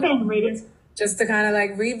sure. Jump in, Radiance. Just to kind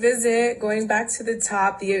of revisit, going back to the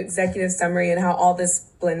top, the executive summary and how all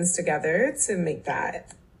this blends together to make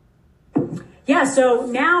that. Yeah, so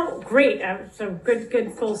now, great. So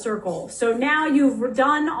good full circle. So now you've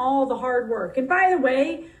done all the hard work. And by the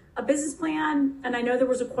way, a business plan, and I know there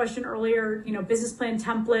was a question earlier, business plan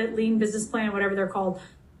template, lean business plan, whatever they're called.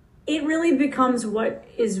 It really becomes what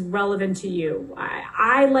is relevant to you.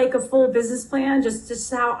 I like a full business plan,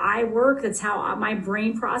 just how I work. That's how my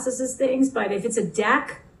brain processes things. But if it's a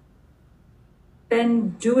deck, then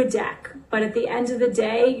do a deck. But at the end of the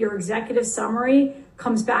day, your executive summary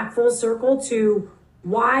comes back full circle to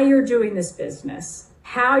why you're doing this business,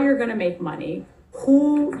 how you're going to make money,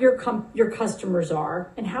 who your customers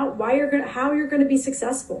are, and how you're going to be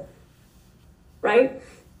successful, right?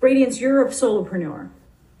 Radiance, you're a solopreneur,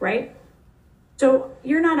 right? So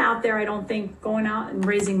you're not out there, I don't think, going out and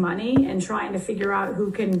raising money and trying to figure out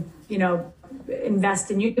who can,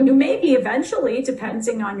 invest in you. You maybe eventually,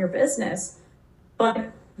 depending on your business,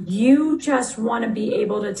 but you just want to be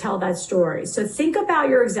able to tell that story. So think about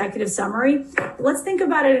your executive summary. Let's think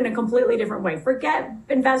about it in a completely different way. Forget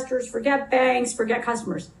investors, forget banks, forget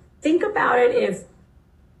customers. Think about it if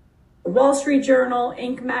Wall Street Journal,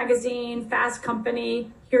 Inc. magazine, Fast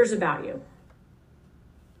Company hears about you.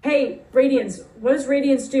 Hey, Radiance, what does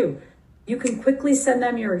Radiance do? You can quickly send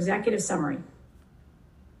them your executive summary,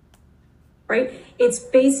 right? It's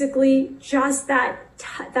basically just that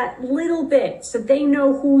little bit so they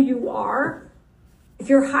know who you are. If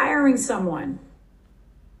you're hiring someone,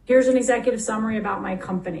 here's an executive summary about my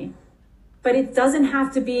company. But it doesn't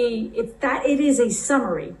have to be, it is a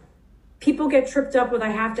summary. People get tripped up with I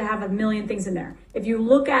have to have a million things in there. If you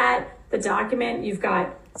look at the document, you've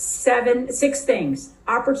got six things: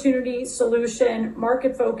 opportunity, solution,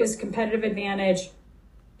 market focus, competitive advantage.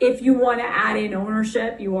 If you want to add in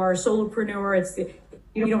ownership, you are a solopreneur,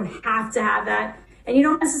 you don't have to have that. And you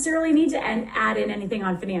don't necessarily need to add in anything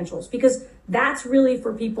on financials, because that's really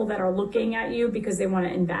for people that are looking at you because they want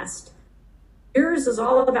to invest. Yours is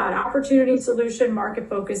all about opportunity, solution, market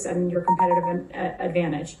focus, and your competitive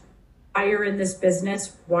advantage. Why you're in this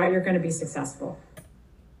business, why you're going to be successful.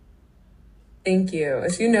 Thank you.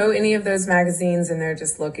 If you know any of those magazines and they're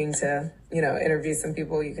just looking to, interview some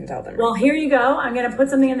people, you can tell them. Well, here you go. I'm going to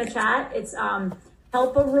put something in the chat. It's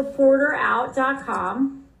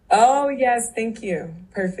helpareporterout.com. Oh, yes. Thank you.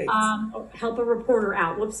 Perfect. Help a reporter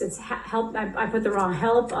out. Whoops. It's help. I put the wrong.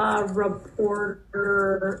 Help a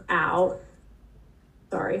reporter out.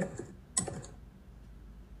 Sorry.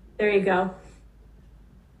 There you go.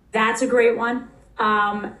 That's a great one.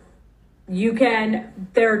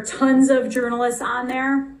 There are tons of journalists on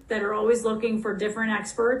there that are always looking for different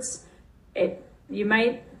experts. You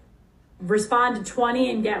might respond to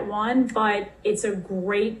 20 and get one, but it's a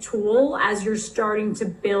great tool as you're starting to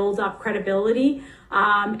build up credibility,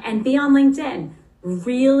 and be on LinkedIn.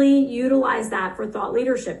 Really utilize that for thought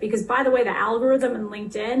leadership, because by the way, the algorithm in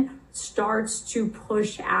LinkedIn starts to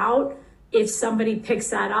push out. If somebody picks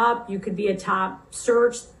that up, you could be a top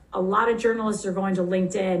search. A lot of journalists are going to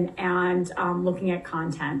LinkedIn and looking at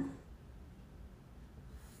content.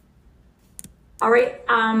 All right.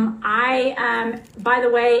 By the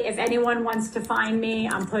way, if anyone wants to find me,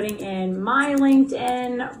 I'm putting in my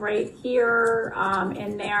LinkedIn right here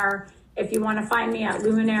in there. If you want to find me at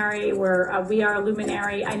Luminary, we are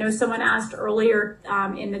Luminary. I know someone asked earlier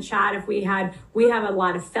in the chat if we have a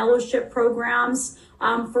lot of fellowship programs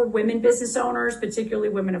for women business owners, particularly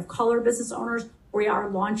women of color business owners. We are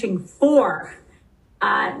launching 4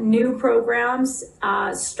 new programs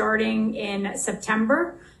starting in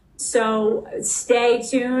September. So stay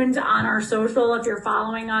tuned on our social if you're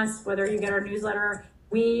following us, whether you get our newsletter.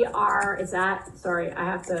 I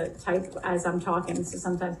have to type as I'm talking. So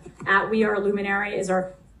sometimes We Are Luminary is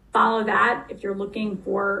our, follow that if you're looking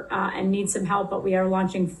for and need some help. But we are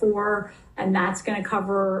launching 4, and that's going to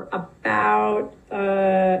cover about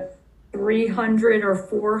 300 or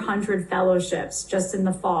 400 fellowships just in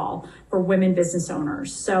the fall for women business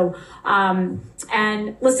owners. So,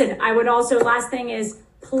 and listen, I would also, last thing is,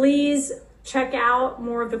 please check out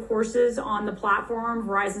more of the courses on the platform,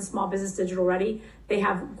 Verizon Small Business Digital Ready. They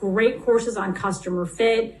have great courses on customer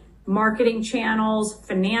fit, marketing channels,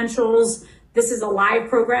 financials. This is a live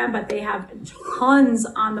program, but they have tons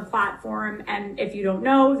on the platform. And if you don't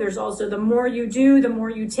know, there's also the more you do, the more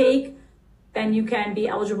you take, then you can be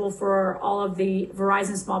eligible for all of the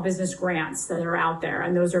Verizon Small Business grants that are out there.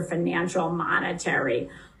 And those are financial, monetary.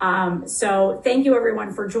 So thank you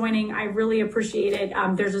everyone for joining. I really appreciate it.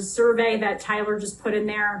 There's a survey that Tyler just put in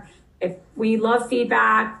there. If we love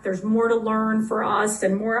feedback, there's more to learn for us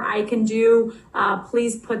and more I can do.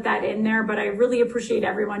 Please put that in there. But I really appreciate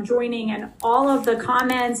everyone joining and all of the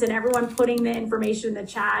comments and everyone putting the information in the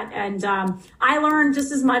chat. And I learned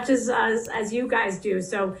just as much as you guys do.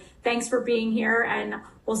 So thanks for being here, and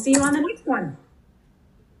we'll see you on the next one.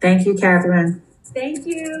 Thank you, Catherine. Thank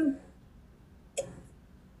you.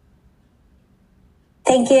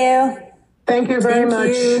 Thank you. Thank you very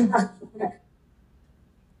much.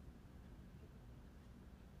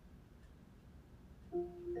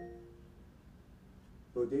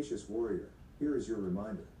 Bodacious warrior, here is your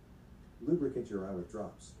reminder. Lubricant your eye with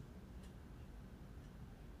drops.